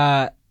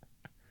 And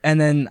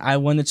then I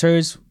went to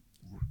church,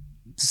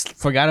 just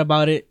forgot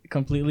about it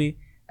completely.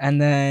 And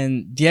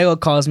then Diego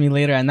calls me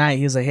later at night.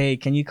 He's like, hey,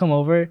 can you come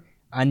over?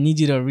 I need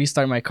you to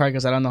restart my car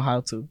because I don't know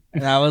how to.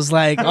 And I was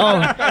like, oh,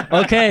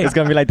 okay. It's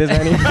gonna be like this,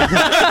 Manny.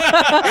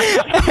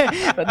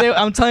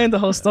 I'm telling you the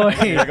whole story.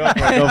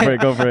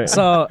 Go for it.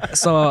 So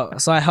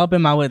I help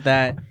him out with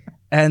that.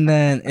 And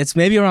then it's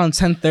maybe around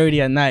 10:30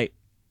 at night.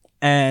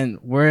 And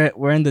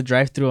we're in the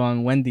drive-thru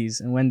on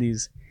Wendy's.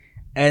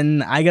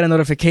 And I get a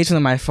notification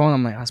on my phone.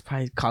 I'm like, that's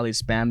probably college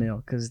spam mail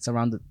because it's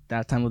around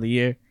that time of the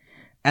year.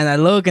 And I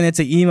look and it's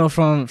an email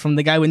from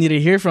the guy we need to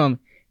hear from.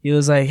 He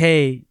was like,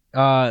 hey,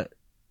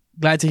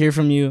 glad to hear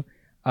from you.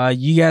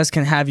 You guys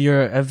can have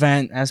your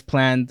event as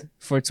planned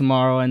for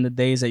tomorrow and the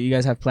days that you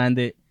guys have planned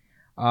it.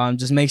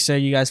 Just make sure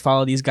you guys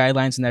follow these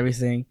guidelines and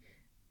everything.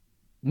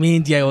 Me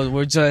and Diego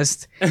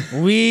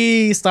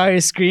we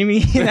started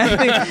screaming.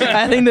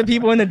 I think the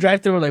people in the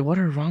drive-thru were like, what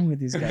is wrong with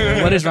these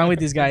guys? What is wrong with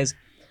these guys?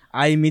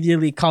 I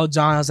immediately called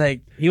John. I was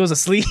like, he was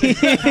asleep. I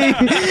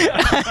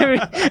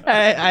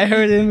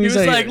heard him. He was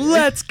like,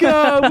 let's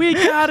go. We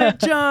got it,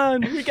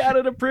 John. We got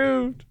it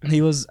approved. I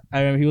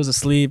remember he was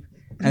asleep.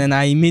 And then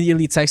I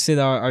immediately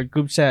texted our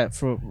group chat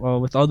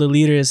with all the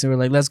leaders. And we're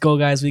like, let's go,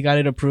 guys. We got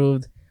it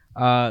approved.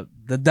 The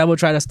devil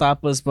tried to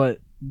stop us, but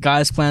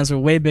God's plans were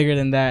way bigger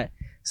than that.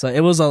 So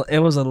it was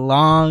a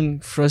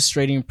long,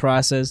 frustrating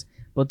process.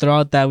 But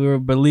throughout that, we were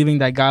believing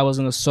that God was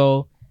going to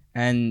show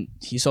And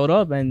he showed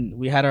up, and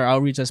we had our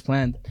outreach as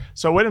planned.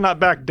 So way to not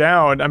back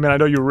down. I mean, I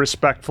know you're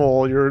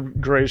respectful, you're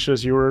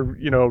gracious, you were,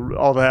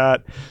 all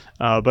that,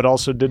 but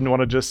also didn't want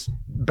to just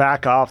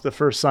back off the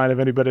first sign of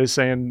anybody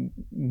saying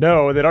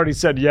no. They'd already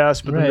said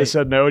yes, but then they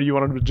said no. You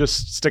wanted to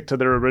just stick to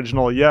their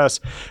original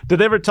yes. Did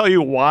they ever tell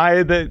you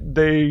why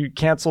they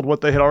canceled what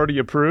they had already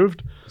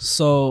approved?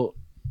 So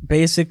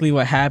basically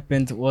what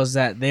happened was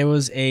that there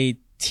was a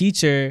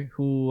teacher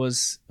who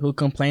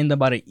complained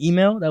about an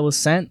email that was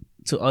sent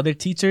to other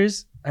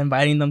teachers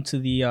inviting them to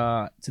the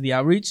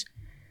outreach,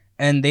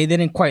 and they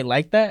didn't quite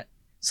like that,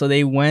 so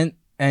they went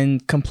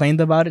and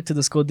complained about it to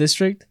the school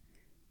district.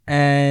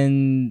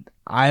 And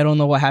I don't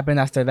know what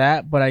happened after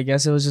that, but I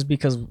guess it was just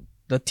because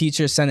the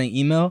teacher sent an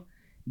email.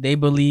 They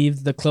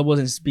believed the club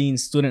wasn't being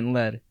student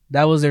led.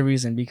 That was their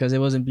reason, because it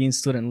wasn't being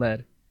student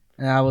led.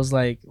 And I was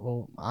like,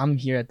 well, I'm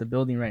here at the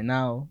building right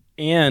now.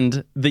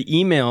 And the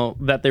email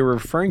that they were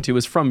referring to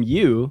was from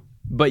you,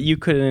 but you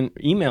couldn't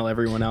email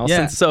everyone else.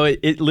 Yeah. And so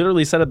it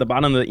literally said at the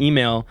bottom of the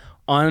email,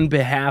 on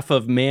behalf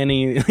of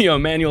Manny,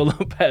 Manuel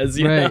Lopez,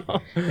 you know?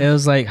 It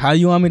was like, how do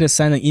you want me to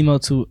send an email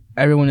to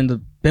everyone in the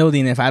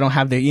building if I don't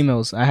have their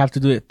emails? I have to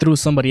do it through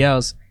somebody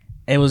else.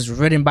 It was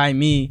written by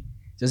me,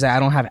 just that I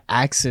don't have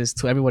access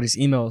to everybody's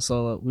email.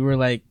 So we were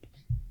like,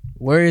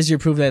 where is your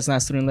proof that it's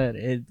not student-led?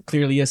 It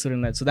clearly is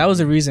student-led. So that was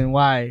the reason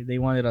why they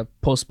wanted to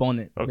postpone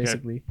it,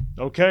 basically.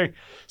 Okay.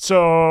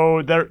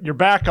 So you're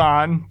back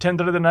on,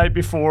 10:30 the night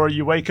before.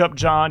 You wake up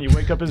John. You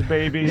wake up his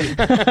baby.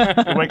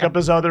 You wake up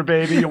his other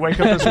baby. You wake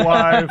up his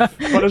wife.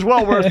 But it's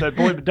well worth it.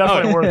 Believe it,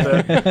 definitely worth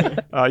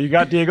it. You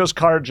got Diego's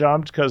car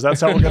jumped, because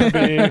that's how we're going to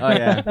be. Oh,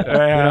 yeah.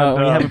 And,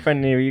 when you have a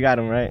friend near you got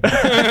him, right?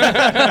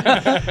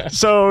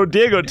 So,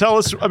 Diego, tell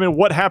us,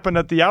 what happened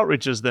at the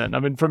outreaches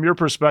then? From your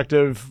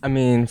perspective.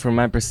 From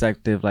my perspective,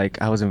 like,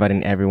 I was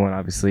inviting everyone,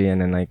 obviously, and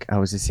then, like, I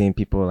was just seeing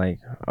people, like,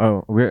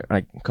 oh, we're,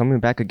 like,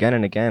 coming back again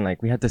and again.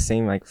 Like, we had the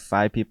same, like,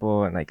 5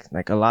 people, and,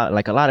 like a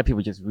lot of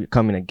people just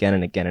coming again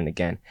and again and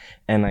again.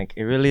 And, like,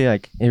 it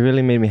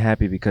really made me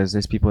happy, because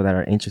there's people that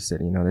are interested,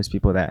 there's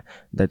people that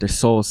their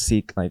souls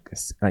seek, like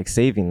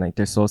saving, like,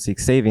 their souls seek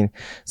saving.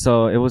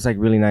 So it was, like,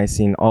 really nice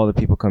seeing all the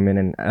people come in,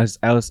 and as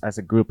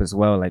a group as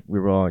well, like, we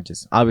were all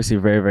just obviously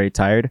very, very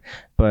tired,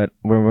 but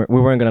we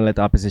weren't going to let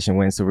the opposition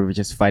win. So we were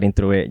just fighting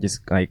through it,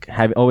 just, like,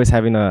 always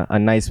having a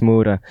nice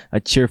mood, a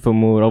cheerful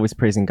mood, always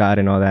praising God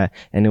and all that.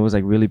 And it was,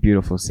 like, really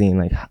beautiful seeing,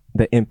 like,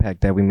 the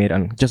impact that we made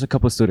on just a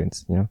couple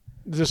students,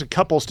 Just a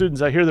couple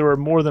students. I hear there were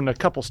more than a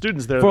couple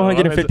students there.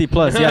 450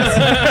 plus,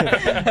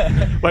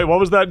 yes. Wait, what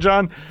was that,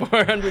 John?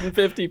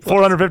 450 plus.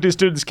 450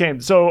 students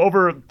came. So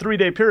over a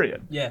 3-day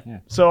period. Yeah.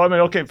 So,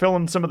 okay, fill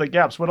in some of the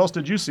gaps. What else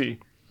did you see?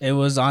 It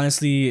was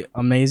honestly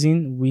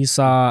amazing. I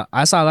saw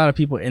a lot of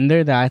people in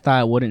there that I thought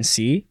I wouldn't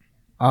see.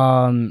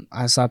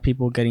 I saw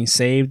people getting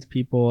saved,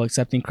 people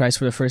accepting Christ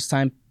for the first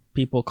time,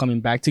 people coming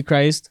back to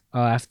Christ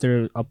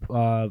after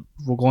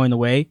we're going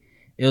away.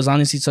 It was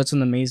honestly such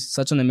an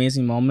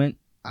amazing moment.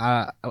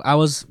 I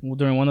was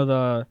during one of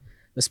the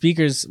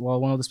speakers, while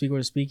one of the speakers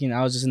was speaking,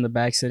 I was just in the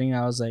back sitting.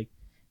 I was like,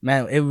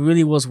 man, it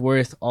really was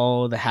worth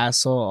all the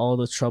hassle, all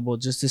the trouble,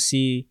 just to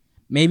see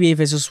maybe if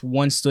it's just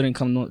one student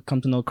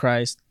come to know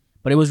Christ.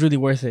 But it was really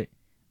worth it.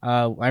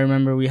 I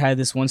remember we had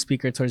this one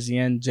speaker towards the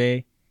end,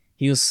 Jay.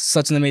 He was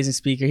such an amazing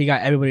speaker. He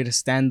got everybody to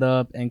stand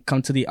up and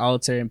come to the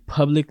altar and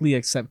publicly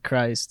accept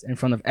Christ in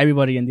front of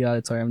everybody in the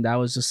auditorium. That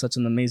was just such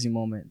an amazing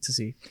moment to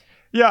see.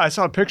 Yeah, I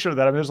saw a picture of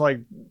that. There's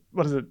like,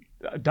 what is it,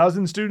 a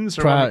dozen students?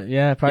 Or probably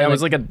it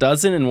was like a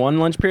dozen in one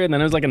lunch period, and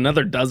then it was like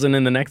another dozen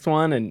in the next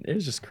one, and it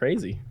was just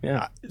crazy.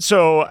 Yeah.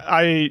 So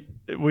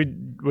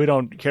we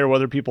don't care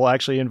whether people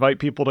actually invite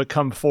people to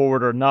come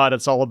forward or not.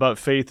 It's all about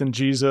faith in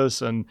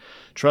Jesus and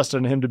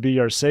trusting Him to be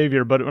our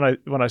Savior. But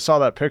when I saw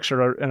that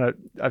picture, and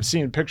I've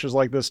seen pictures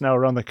like this now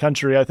around the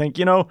country, I think,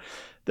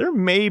 there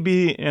may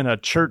be in a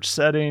church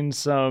setting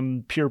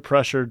some peer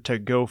pressure to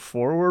go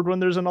forward when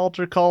there's an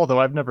altar call, though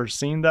I've never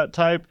seen that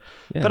type.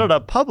 Yeah. But at a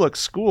public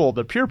school,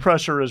 the peer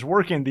pressure is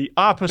working the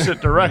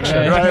opposite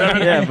direction,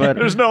 right? But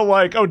there's no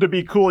like, to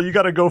be cool, you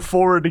got to go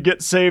forward to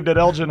get saved at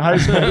Elgin High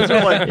School.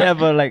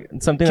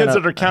 But something kids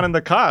that are counting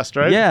the cost,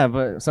 right? Yeah,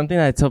 but something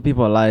I tell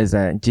people a lot is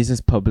that Jesus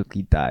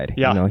publicly died.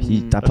 Yeah.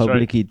 He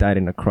publicly died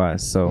in the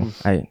cross. So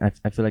I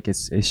feel like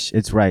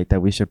it's right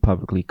that we should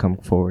publicly come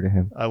forward to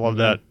Him. I love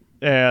that.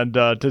 And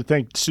to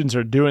think students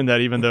are doing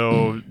that, even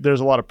though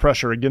there's a lot of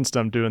pressure against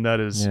them doing that,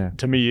 is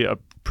to me a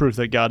proof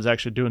that God's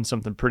actually doing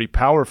something pretty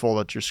powerful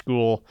at your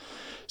school.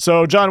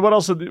 So, John, what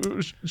else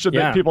should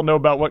people know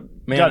about what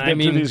God did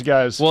to these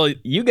guys? Well,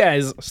 you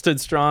guys stood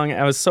strong.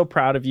 I was so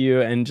proud of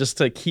you, and just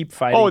to keep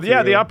fighting. Oh,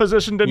 yeah, the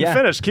opposition didn't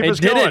finish. Keep us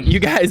going. You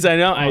guys, I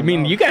know.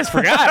 You guys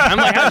forgot. I'm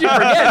like, how'd you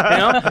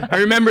forget? I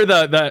remember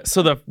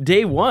the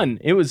day one.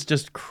 It was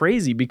just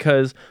crazy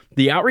because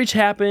the outreach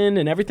happened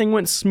and everything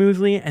went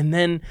smoothly. And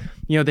then,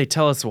 they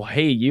tell us, well,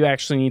 hey, you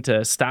actually need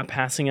to stop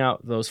passing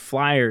out those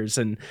flyers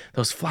and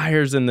those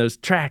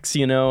tracts,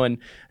 and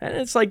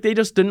it's like they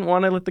just didn't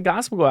want to let the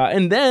gospel go out.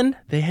 And then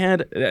they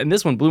had, and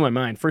this one blew my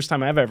mind, first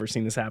time I've ever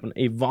seen this happen,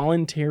 a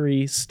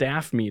voluntary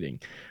staff meeting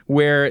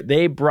where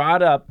they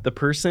brought up the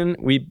person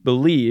we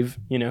believe,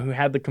 who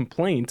had the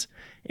complaint.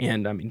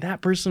 And I mean,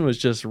 that person was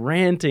just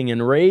ranting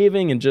and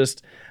raving and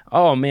just,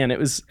 oh man, it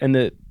was, and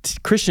the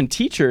Christian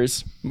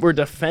teachers were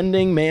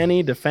defending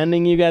Manny,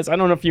 defending you guys. I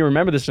don't know if you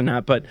remember this or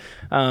not, but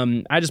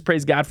I just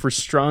praise God for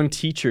strong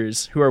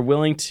teachers who are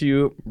willing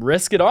to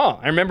risk it all.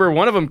 I remember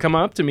one of them come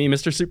up to me,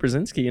 Mr.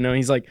 Superzinski,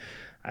 he's like,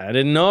 I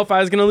didn't know if I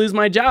was going to lose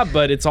my job,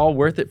 but it's all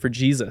worth it for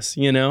Jesus,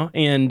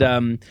 and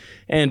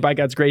by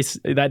God's grace,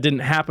 that didn't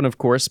happen, of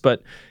course,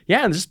 but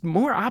yeah, just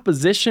more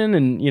opposition,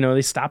 and,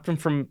 they stopped him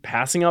from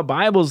passing out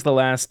Bibles the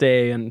last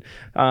day, and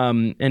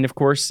of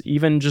course,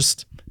 even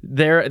just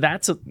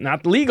that's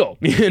not legal,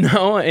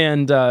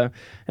 and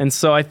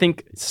so I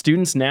think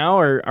students now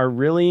are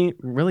really,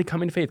 really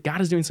coming to faith.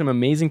 God is doing some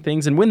amazing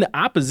things, and when the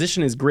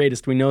opposition is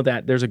greatest, we know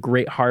that there's a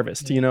great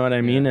harvest, you know what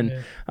I mean?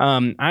 And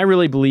I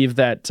really believe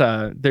that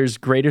there's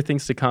greater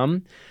things to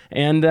come,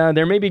 and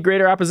there may be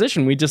greater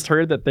opposition. We just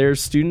heard that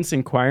there's students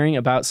inquiring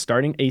about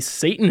starting a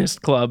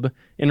Satanist club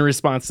in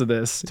response to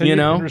this, in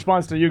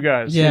response to you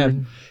guys. Yeah.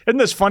 Isn't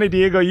this funny,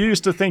 Diego? You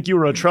used to think you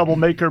were a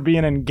troublemaker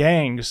being in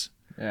gangs.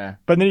 Yeah.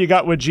 But then you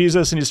got with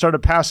Jesus and you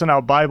started passing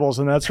out Bibles,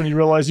 and that's when you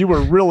realized you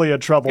were really a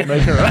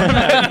troublemaker.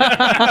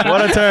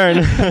 What a turn.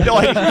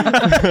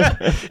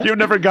 You've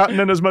never gotten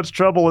in as much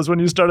trouble as when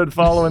you started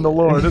following the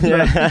Lord. Isn't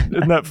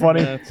that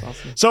funny? Yeah, that's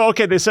awesome. So,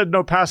 okay, they said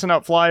no passing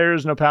out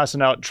flyers, no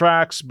passing out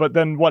tracts, but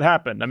then what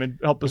happened? I mean,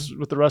 help us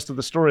with the rest of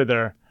the story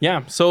there.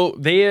 Yeah, so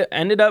they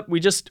ended up, we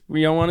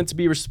wanted to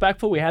be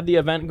respectful. We had the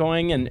event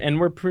going, and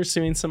we're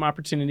pursuing some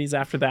opportunities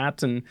after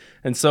that, and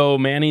so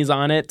Manny's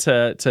on it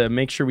to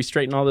make sure we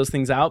straighten all those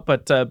things out,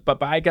 but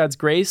by God's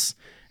grace,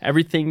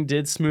 everything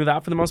did smooth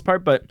out for the most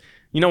part. But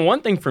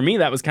one thing for me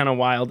that was kind of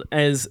wild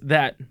is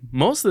that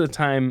most of the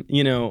time,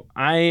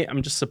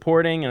 I'm just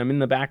supporting and I'm in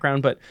the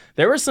background, but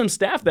there were some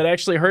staff that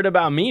actually heard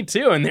about me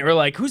too, and they were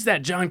like, "Who's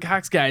that John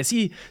Cox guy? Is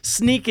he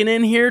sneaking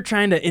in here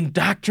trying to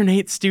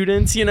indoctrinate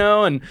students?"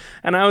 And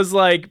I was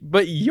like,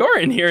 "But you're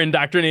in here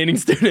indoctrinating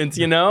students,"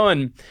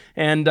 and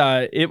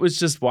it was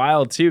just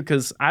wild too,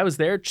 because I was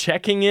there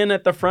checking in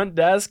at the front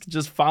desk,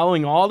 just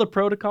following all the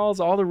protocols,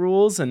 all the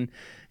rules, and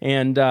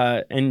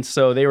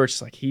so they were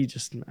just like,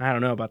 I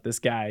don't know about this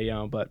guy,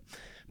 but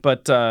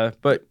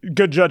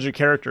good judge of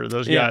character,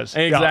 those guys.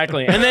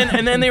 Exactly. Yeah.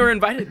 and then they were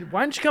invited.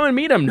 Why don't you come and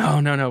meet him?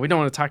 No, we don't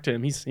want to talk to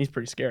him. He's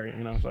pretty scary,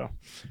 so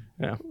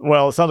yeah.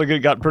 Well, it sounds like it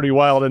got pretty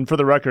wild. And for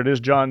the record, is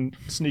John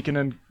sneaking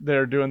in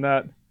there doing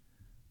that?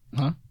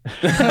 Huh?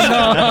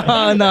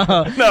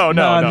 No.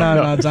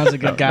 John's a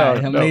good guy,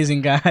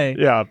 amazing guy.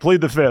 Yeah,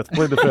 plead the fifth.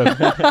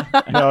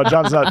 No,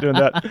 John's not doing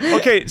that.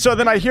 Okay, so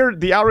then I hear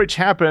the outreach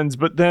happens,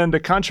 but then the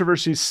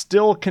controversy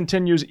still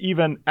continues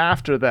even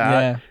after that.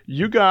 Yeah.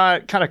 You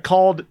got kind of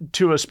called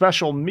to a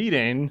special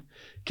meeting.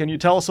 Can you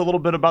tell us a little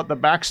bit about the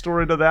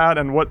backstory to that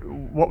and what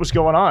was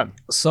going on?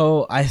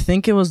 So I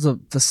think it was the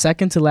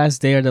second to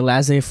last day or the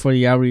last day for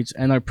the outreach,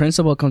 and our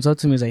principal comes up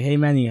to me and is like, "Hey,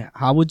 Manny,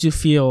 how would you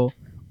feel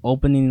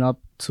opening up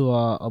to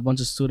a bunch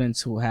of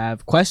students who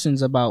have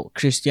questions about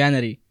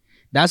Christianity?"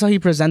 That's how he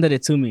presented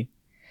it to me.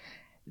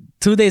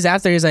 2 days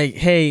after, he's like,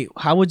 "Hey,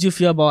 how would you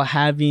feel about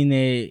having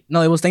it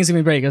was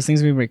Thanksgiving break.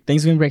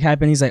 Thanksgiving break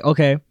happened. He's like,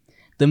 "Okay,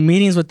 the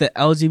meetings with the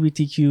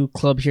LGBTQ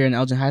club here in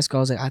Elgin High School."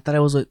 I was like, "I thought it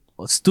was with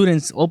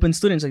students, open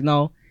students." Like,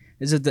 "No,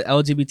 this is the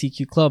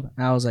LGBTQ club."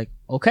 And I was like,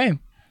 "Okay."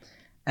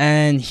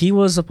 And he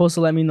was supposed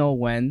to let me know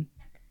when.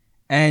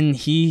 And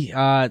he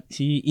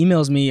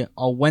emails me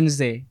on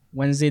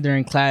Wednesday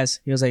during class.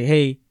 He was like,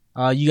 "Hey,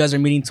 you guys are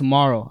meeting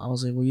tomorrow." I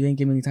was like, "Well, you didn't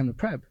give me any time to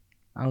prep."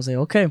 I was like,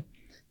 "Okay,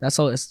 that's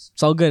all. It's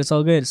all good. It's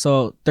all good."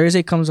 So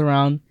Thursday comes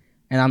around,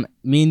 and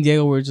me and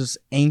Diego were just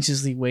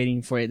anxiously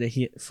waiting for it to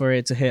hit.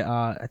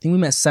 I think we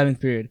met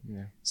 7th period.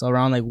 Yeah. So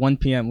around like 1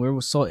 p.m. We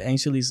were so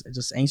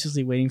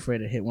anxiously waiting for it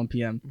to hit 1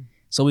 p.m.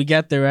 So we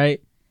get there,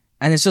 right?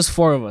 And it's just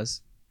 4 of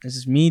us. It's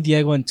just me,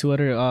 Diego, and 2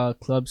 other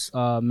club's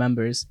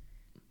members.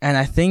 And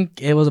I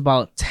think it was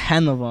about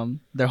 10 of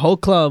them. Their whole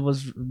club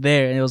was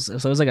there, and it was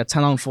like a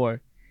 10-on-4.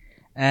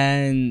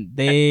 And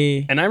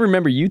I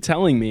remember you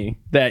telling me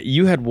that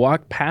you had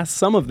walked past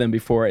some of them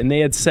before, and they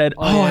had said,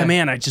 "Oh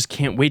man, I just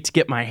can't wait to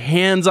get my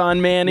hands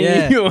on Manny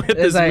at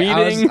this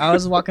meeting." I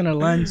was walking to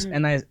lunch,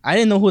 and I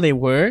didn't know who they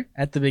were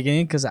at the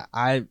beginning, because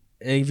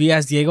if you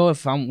ask Diego,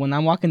 when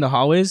I'm walking the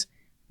hallways,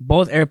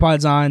 both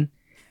AirPods on,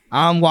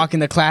 I'm walking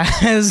to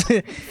class,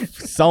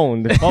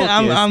 zoned.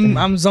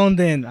 I'm zoned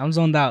in. I'm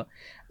zoned out.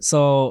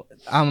 So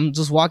I'm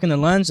just walking to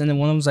lunch, and then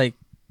one of them's like,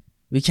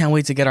 "We can't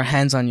wait to get our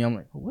hands on you." I'm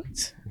like,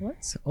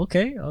 "What?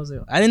 Okay." I was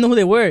like, I didn't know who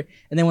they were.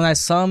 And then when I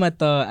saw them at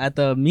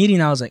the meeting,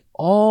 I was like,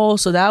 "Oh,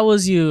 so that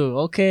was you.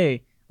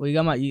 Okay. Well,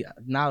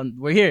 now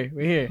we're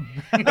here.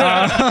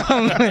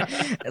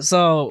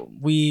 So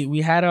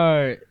we had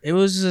it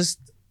was just,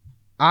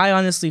 I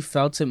honestly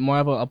felt it more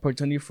of an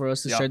opportunity for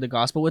us to share the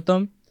gospel with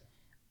them.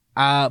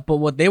 But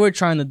what they were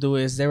trying to do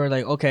is they were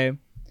like, okay,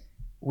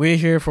 we're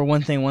here for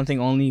one thing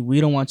only. We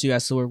don't want you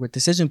guys to work with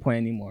Decision Point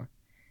anymore.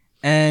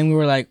 And we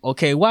were like,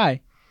 okay,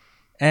 why?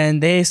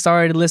 And they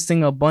started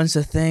listing a bunch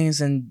of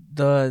things, and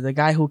the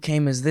guy who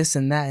came is this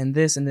and that and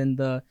this, and then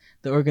the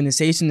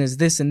organization is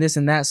this and this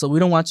and that. So we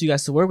don't want you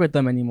guys to work with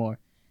them anymore.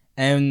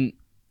 And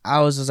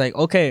I was just like,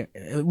 okay.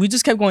 We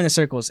just kept going in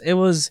circles. It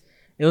was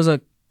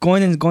a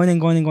going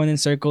in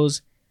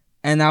circles.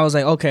 And I was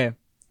like, okay,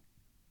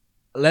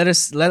 let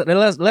us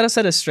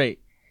set it straight.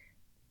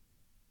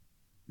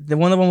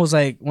 One of them was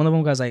like,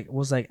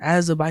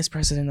 as the vice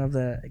president of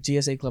the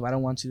GSA club, I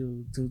don't want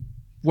you to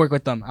work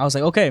with them. I was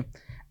like, okay,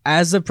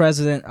 as the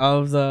president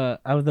of the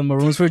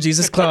Maroons for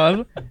Jesus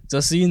club,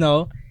 just so you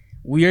know,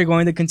 we are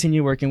going to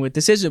continue working with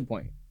Decision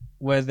Point,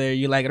 whether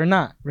you like it or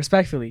not,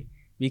 respectfully,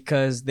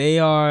 because they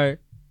are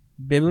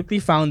biblically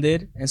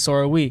founded, and so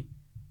are we.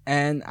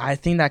 And I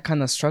think that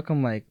kind of struck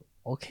him, like,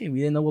 okay, we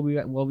didn't know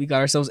what we got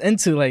ourselves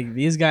into. Like,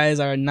 these guys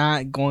are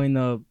not going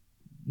to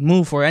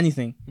move for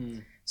anything.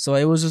 So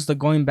it was just the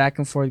going back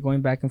and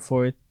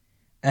forth.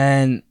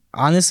 And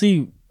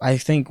honestly, I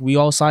think we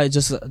all saw it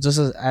just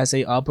as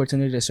a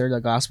opportunity to share the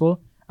gospel.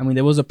 I mean,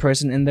 there was a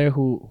person in there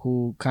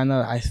who kind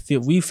of,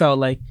 we felt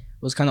like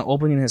was kind of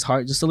opening his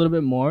heart just a little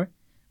bit more,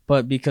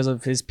 but because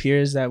of his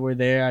peers that were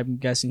there, I'm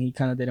guessing he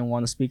kind of didn't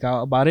want to speak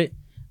out about it.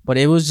 But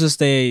it was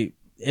just it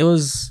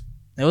was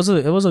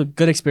a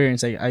good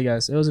experience. I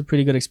guess it was a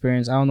pretty good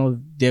experience. I don't know if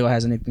Diego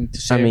has anything to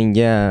share.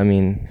 I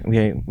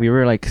mean, we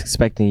were like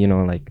expecting,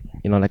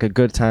 like a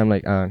good time,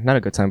 like not a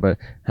good time, but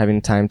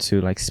having time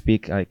to like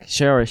speak, like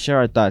share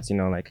our thoughts,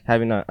 like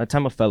having a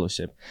time of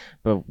fellowship.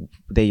 But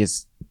they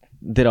just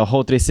did a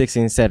whole 360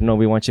 and said, no,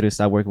 we want you to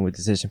stop working with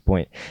Decision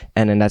Point.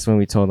 And then that's when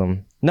we told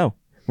them, no,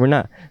 we're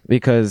not,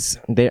 because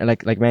they're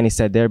like Manny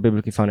said, they're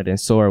biblically founded, and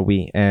so are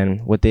we.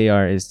 And what they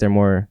are is they're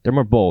more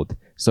bold.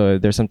 So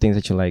there's some things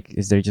that you like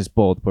is they're just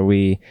bold, but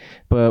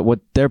what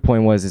their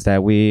point was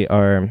that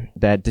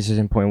that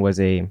Decision Point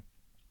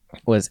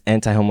was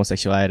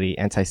anti-homosexuality,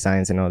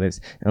 anti-science, and all this.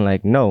 And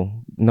like, no,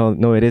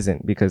 it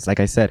isn't, because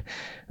like I said,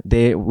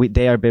 they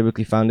are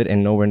biblically founded,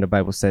 and nowhere in the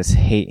Bible says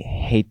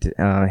hate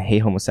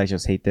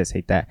homosexuals, hate this,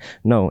 hate that.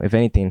 No, if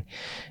anything,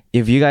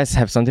 if you guys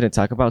have something to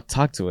talk about,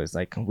 talk to us.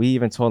 Like, we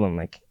even told them,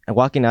 like,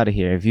 walking out of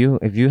here, if you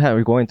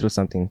are going through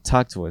something,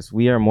 talk to us.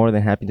 We are more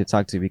than happy to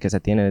talk to you, because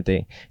at the end of the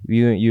day,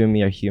 you and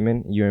me are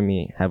human. You and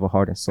me have a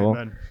heart and soul.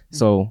 Amen.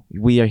 So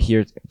we are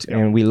here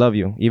and we love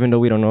you, even though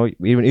we don't know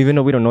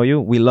you.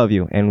 We love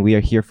you, and we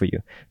are here for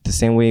you. The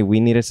same way we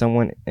needed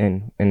someone,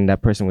 and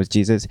that person was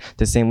Jesus.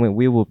 The same way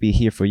we will be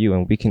here for you,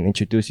 and we can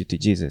introduce you to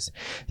Jesus.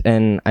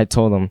 And I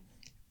told them,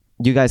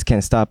 you guys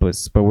can't stop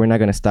us, but we're not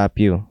gonna stop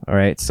you. All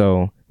right.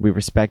 So we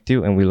respect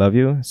you and we love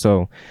you.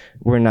 So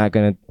we're not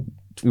gonna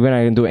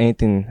do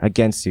anything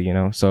against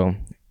you, So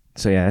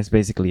yeah, that's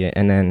basically it.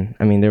 And then,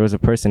 I mean, there was a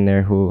person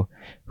there who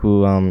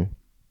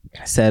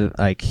said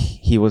like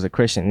he was a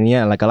Christian. And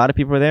yeah, like a lot of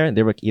people there,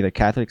 they were either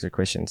Catholics or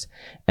Christians.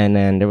 And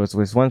then there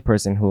was one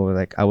person who,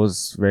 like, I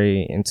was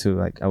very into,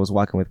 like, I was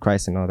walking with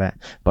Christ and all that.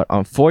 But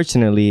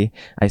unfortunately,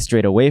 I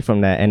strayed away from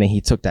that, and then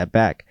he took that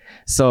back.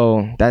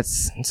 So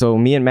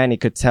me and Manny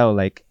could tell,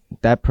 like,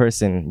 that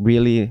person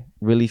really,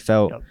 really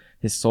felt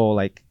his soul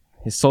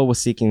was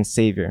seeking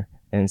Savior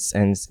and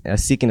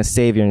seeking a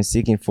Savior and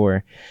seeking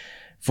for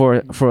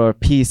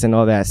peace and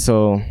all that.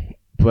 So,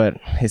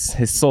 but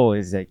his soul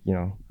is, like,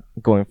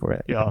 going for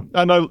it. Yeah.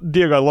 And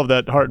Diego, I love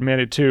that heart,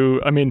 Manny,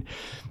 too. I mean,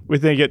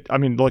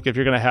 look, if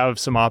you're going to have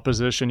some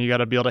opposition, you got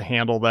to be able to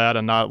handle that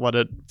and not let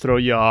it throw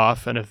you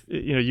off. And if,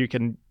 you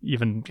can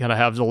even kind of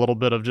have a little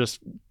bit of just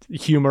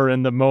humor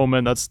in the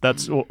moment,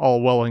 that's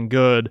all well and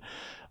good.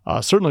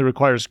 Certainly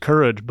requires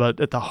courage,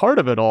 but at the heart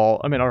of it all,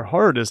 I mean, our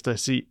heart is to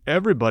see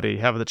everybody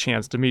have the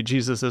chance to meet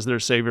Jesus as their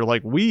Savior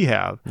like we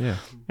have. Yeah.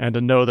 And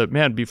to know that,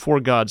 man,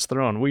 before God's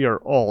throne, we are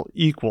all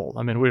equal.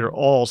 I mean, we are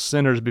all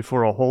sinners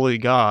before a holy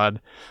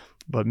God.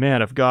 But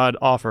man, if God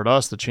offered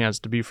us the chance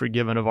to be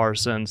forgiven of our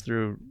sins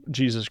through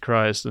Jesus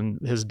Christ and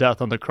his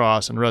death on the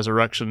cross and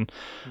resurrection,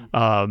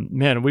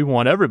 man, we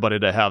want everybody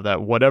to have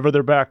that, whatever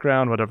their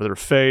background, whatever their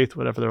faith,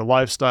 whatever their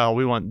lifestyle.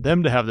 We want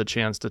them to have the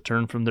chance to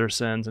turn from their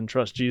sins and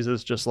trust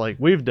Jesus just like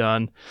we've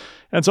done.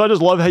 And so I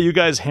just love how you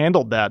guys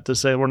handled that, to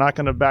say we're not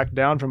going to back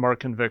down from our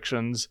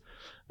convictions.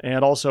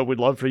 And also, we'd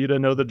love for you to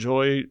know the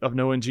joy of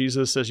knowing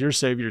Jesus as your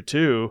Savior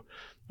too,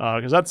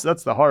 because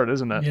that's the heart,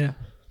 isn't it?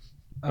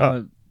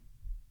 Yeah.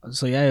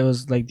 So yeah, it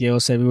was like Diego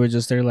said, we were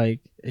just there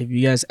like, if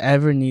you guys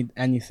ever need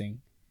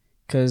anything,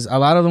 because a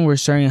lot of them were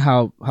sharing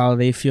how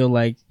they feel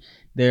like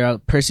they're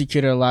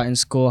persecuted a lot in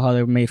school, how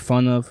they're made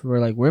fun of.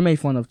 We're made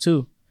fun of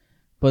too,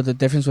 but the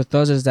difference with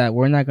us is that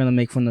we're not gonna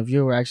make fun of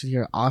you. We're actually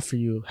here to offer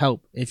you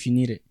help if you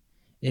need it.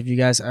 If you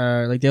guys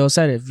are, like Diego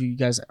said, if you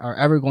guys are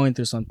ever going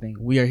through something,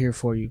 we are here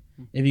for you.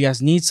 If you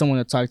guys need someone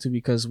to talk to,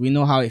 because we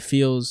know how it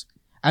feels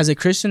as a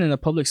Christian in a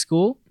public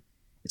school.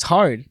 It's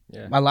hard.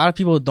 Yeah. A lot of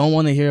people don't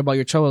want to hear about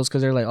your troubles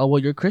because they're like, oh,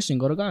 well, you're a Christian.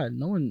 Go to God.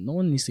 No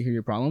one needs to hear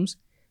your problems.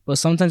 but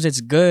sometimes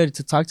it's good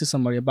to talk to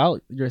somebody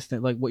about your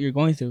like what you're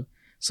going through.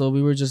 So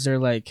we were just there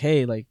like,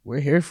 hey, like we're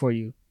here for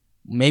you.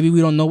 Maybe we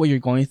don't know what you're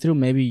going through.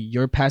 Maybe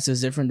your past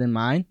is different than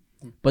mine,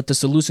 but the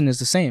solution is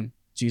the same,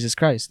 Jesus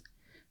Christ.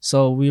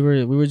 So we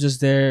were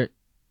just there,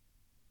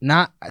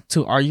 not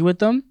to argue with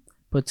them,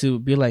 but to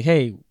be like,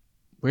 hey,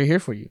 we're here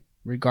for you,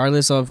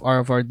 regardless of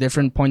our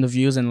different point of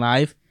views in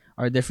life,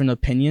 our different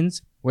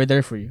opinions. We're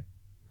there for you,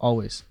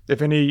 always.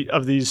 If any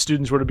of these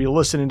students were to be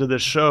listening to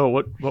this show,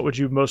 what would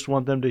you most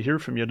want them to hear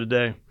from you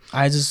today?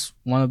 I just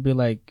want to be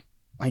like,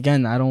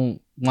 again, I don't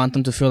want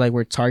them to feel like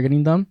we're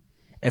targeting them.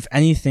 If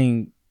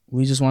anything,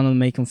 we just want to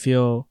make them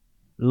feel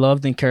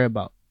loved and cared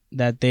about.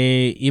 That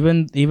they,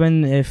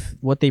 even if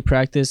what they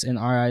practice in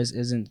our eyes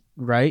isn't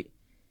right,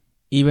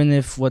 even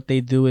if what they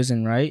do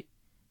isn't right,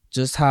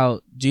 just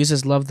how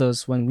Jesus loved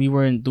us when we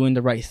weren't doing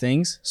the right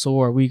things,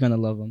 so are we going to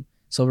love them.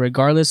 So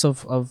regardless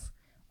of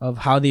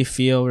how they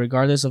feel,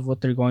 regardless of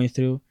what they're going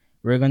through,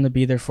 we're going to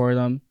be there for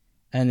them.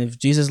 And if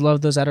Jesus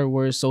loved us at our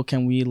worst, so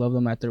can we love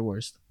them at their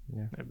worst.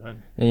 Yeah.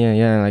 Amen.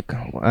 Yeah. Like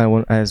I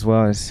want, as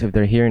well as if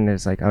they're hearing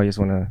this, like I just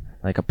want to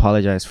like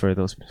apologize for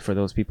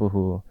those people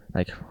who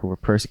were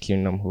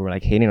persecuting them, who were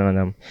like hating on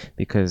them,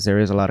 because there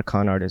is a lot of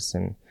con artists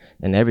and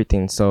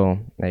everything. So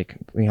like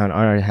we on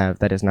our have,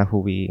 that is not who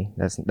we,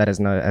 that is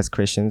not, as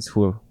Christians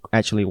who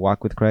actually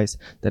walk with Christ,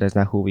 that is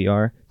not who we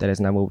are. That is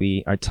not what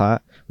we are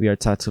taught. We are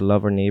taught to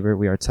love our neighbor.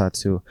 We are taught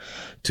to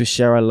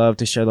share our love,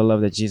 to share the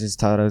love that Jesus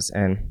taught us,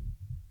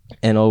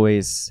 and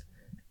always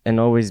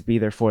be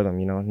there for them,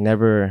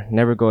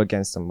 never go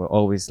against them, but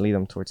always lead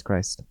them towards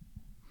Christ.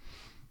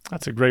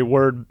 That's a great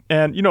word.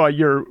 And,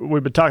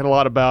 we've been talking a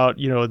lot about,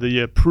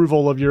 the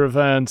approval of your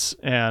events.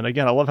 And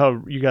again, I love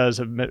how you guys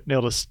have been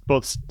able to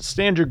both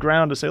stand your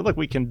ground to say, look,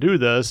 we can do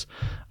this,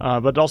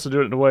 but also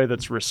do it in a way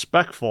that's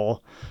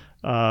respectful.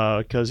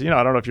 Because, I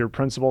don't know if your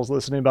principal's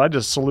listening, but I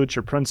just salute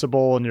your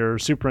principal and your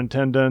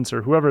superintendents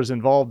or whoever's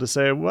involved to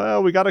say,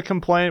 well, we got a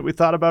complaint. We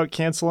thought about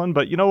canceling,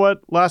 but you know what?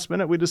 Last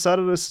minute, we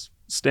decided to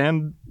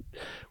stand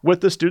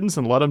with the students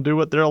and let them do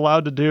what they're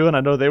allowed to do. And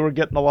I know they were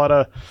getting a lot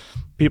of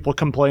people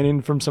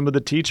complaining from some of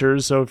the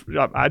teachers. So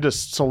I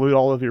just salute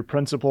all of your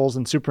principals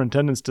and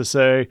superintendents to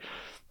say,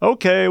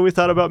 okay, we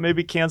thought about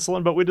maybe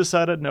canceling, but we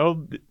decided,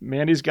 no,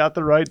 Manny's got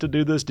the right to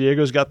do this.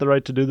 Diego's got the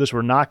right to do this.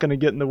 We're not going to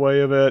get in the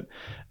way of it.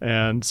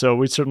 And so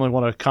we certainly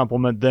want to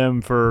compliment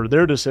them for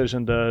their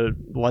decision to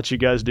let you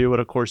guys do what,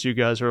 of course, you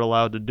guys are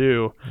allowed to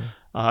do.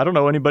 I don't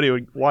know anybody who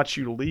would watch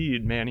you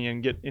lead, Manny,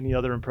 and get any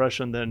other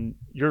impression than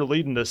you're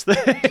leading this thing.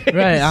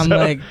 Right. I'm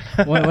like,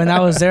 when I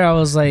was there, I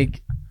was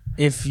like,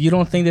 if you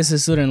don't think this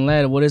is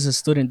student-led, what is a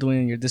student doing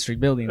in your district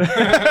building?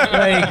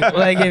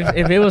 like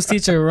if it was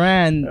teacher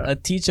ran, a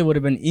teacher would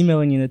have been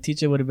emailing you, and a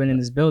teacher would have been in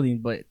this building.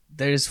 But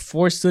there's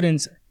 3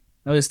 students.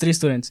 There's 3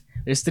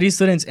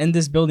 students in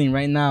this building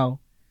right now.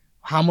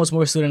 How much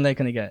more student-led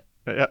can it get?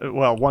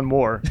 Well, one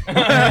more.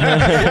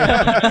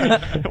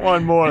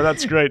 One more.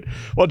 That's great.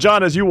 Well,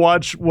 John, as you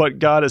watch what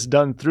God has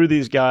done through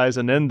these guys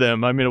and in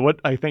them, I mean, what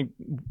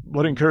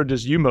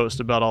encourages you most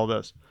about all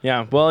this?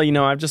 Yeah, well,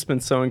 I've just been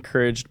so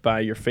encouraged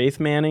by your faith,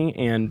 Manny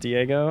and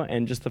Diego,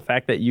 and just the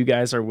fact that you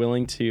guys are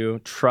willing to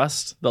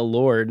trust the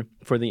Lord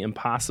for the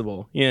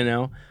impossible.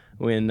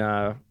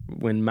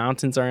 When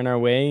mountains are in our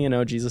way,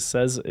 Jesus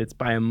says it's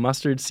by a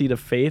mustard seed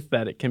of faith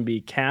that it can be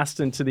cast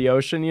into the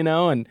ocean,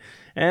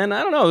 and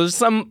I don't know, there's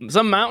some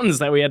mountains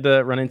that we had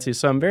to run into.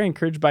 So I'm very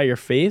encouraged by your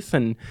faith,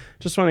 and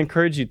just want to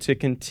encourage you to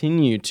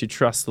continue to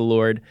trust the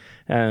Lord,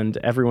 and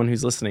everyone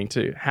who's listening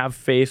to have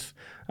faith,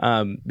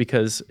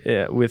 because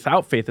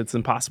without faith, it's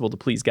impossible to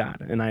please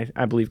God. And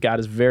I believe God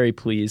is very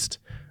pleased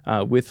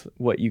with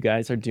what you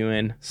guys are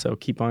doing. So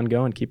keep on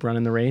going, keep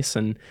running the race,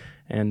 and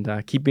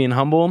keep being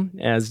humble.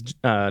 As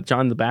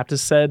John the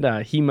Baptist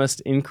said, he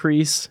must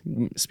increase,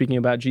 speaking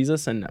about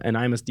Jesus, and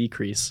I must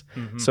decrease.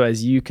 Mm-hmm. So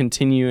as you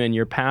continue in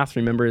your path,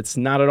 remember, it's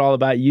not at all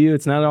about you.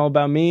 It's not all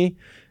about me.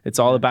 It's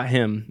all about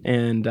him,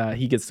 and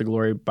he gets the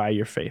glory by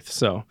your faith.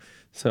 So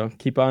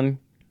keep on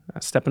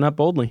stepping up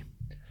boldly.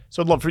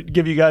 So I'd love to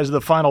give you guys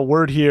the final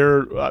word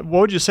here.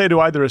 What would you say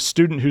to either a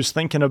student who's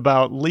thinking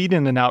about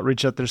leading an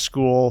outreach at their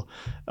school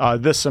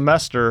this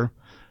semester,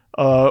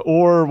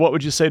 or what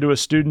would you say to a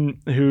student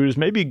who's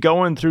maybe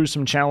going through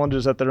some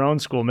challenges at their own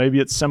school? Maybe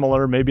it's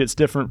similar, maybe it's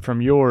different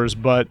from yours,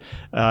 but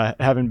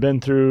having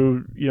been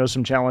through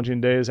some challenging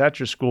days at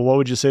your school, what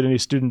would you say to any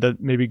student that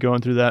may be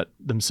going through that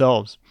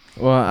themselves?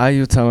 Well, I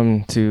would tell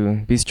them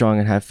to be strong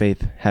and have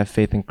faith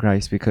in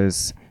Christ,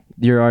 because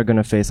you are going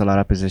to face a lot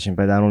of opposition,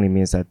 but that only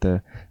means that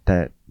the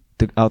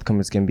outcome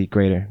is going to be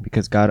greater,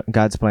 because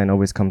God's plan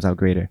always comes out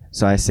greater.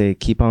 So I say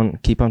keep on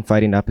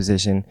fighting the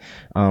opposition,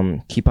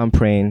 keep on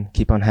praying,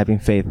 keep on having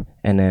faith,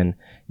 and then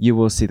you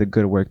will see the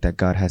good work that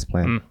God has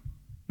planned.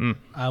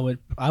 I would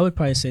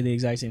probably say the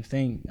exact same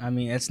thing. I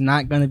mean, it's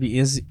not going to be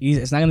easy.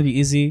 It's not going to be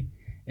easy.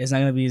 It's not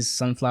going to be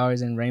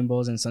sunflowers and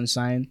rainbows and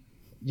sunshine.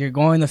 You're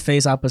going to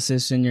face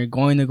opposition. You're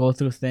going to go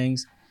through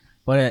things,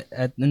 but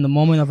in the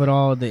moment of it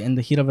all, in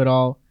the heat of it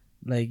all,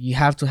 like, you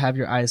have to have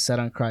your eyes set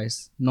on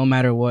Christ, no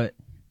matter what.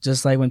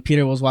 Just like when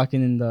Peter was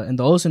walking in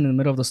the ocean in the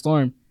middle of the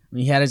storm,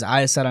 when he had his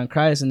eyes set on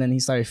Christ and then he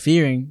started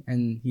fearing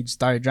and he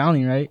started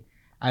drowning, right?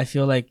 I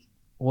feel like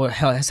what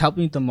has helped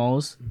me the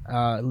most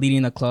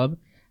leading the club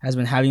has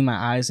been having my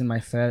eyes in my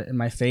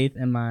faith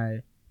and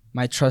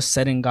my trust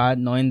set in God,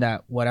 knowing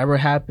that whatever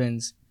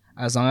happens,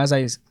 as long as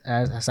I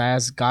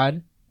ask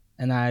God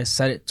and I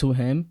set it to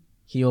him,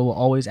 he will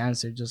always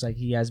answer, just like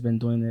he has been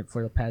doing it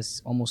for the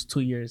past almost 2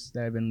 years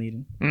that I've been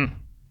leading.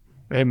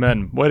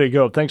 Amen. Way to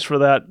go. Thanks for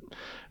that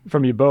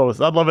from you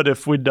both. I'd love it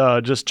if we'd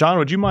John,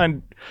 would you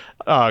mind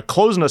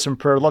closing us in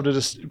prayer? I'd love to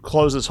just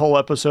close this whole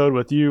episode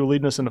with you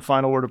leading us in a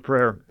final word of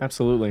prayer.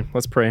 Absolutely.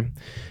 Let's pray.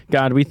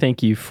 God, we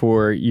thank you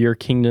for your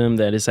kingdom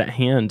that is at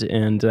hand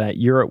and that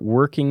you're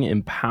working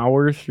in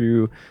power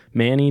through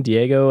Manny,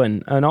 Diego,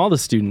 and all the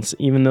students,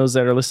 even those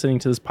that are listening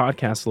to this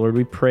podcast, Lord.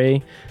 We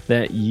pray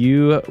that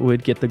you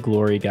would get the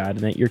glory, God, and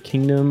that your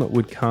kingdom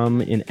would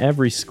come in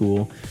every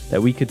school,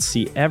 that we could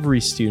see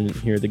every student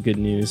hear the good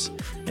news.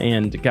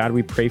 And God,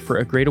 we pray for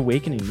a great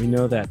awakening. We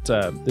know that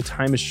the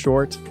time is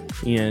short,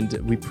 and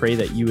we pray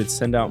that you would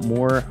send out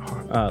more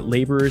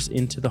laborers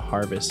into the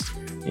harvest.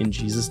 In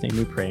Jesus' name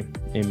we pray.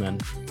 Amen.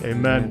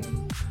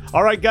 Amen.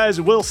 All right, guys,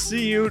 we'll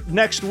see you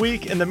next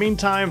week. In the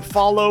meantime,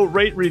 follow,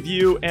 rate,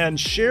 review, and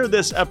share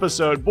this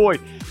episode. Boy,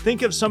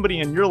 think of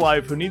somebody in your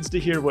life who needs to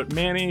hear what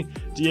Manny,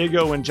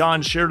 Diego, and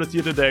John shared with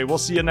you today. We'll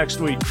see you next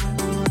week.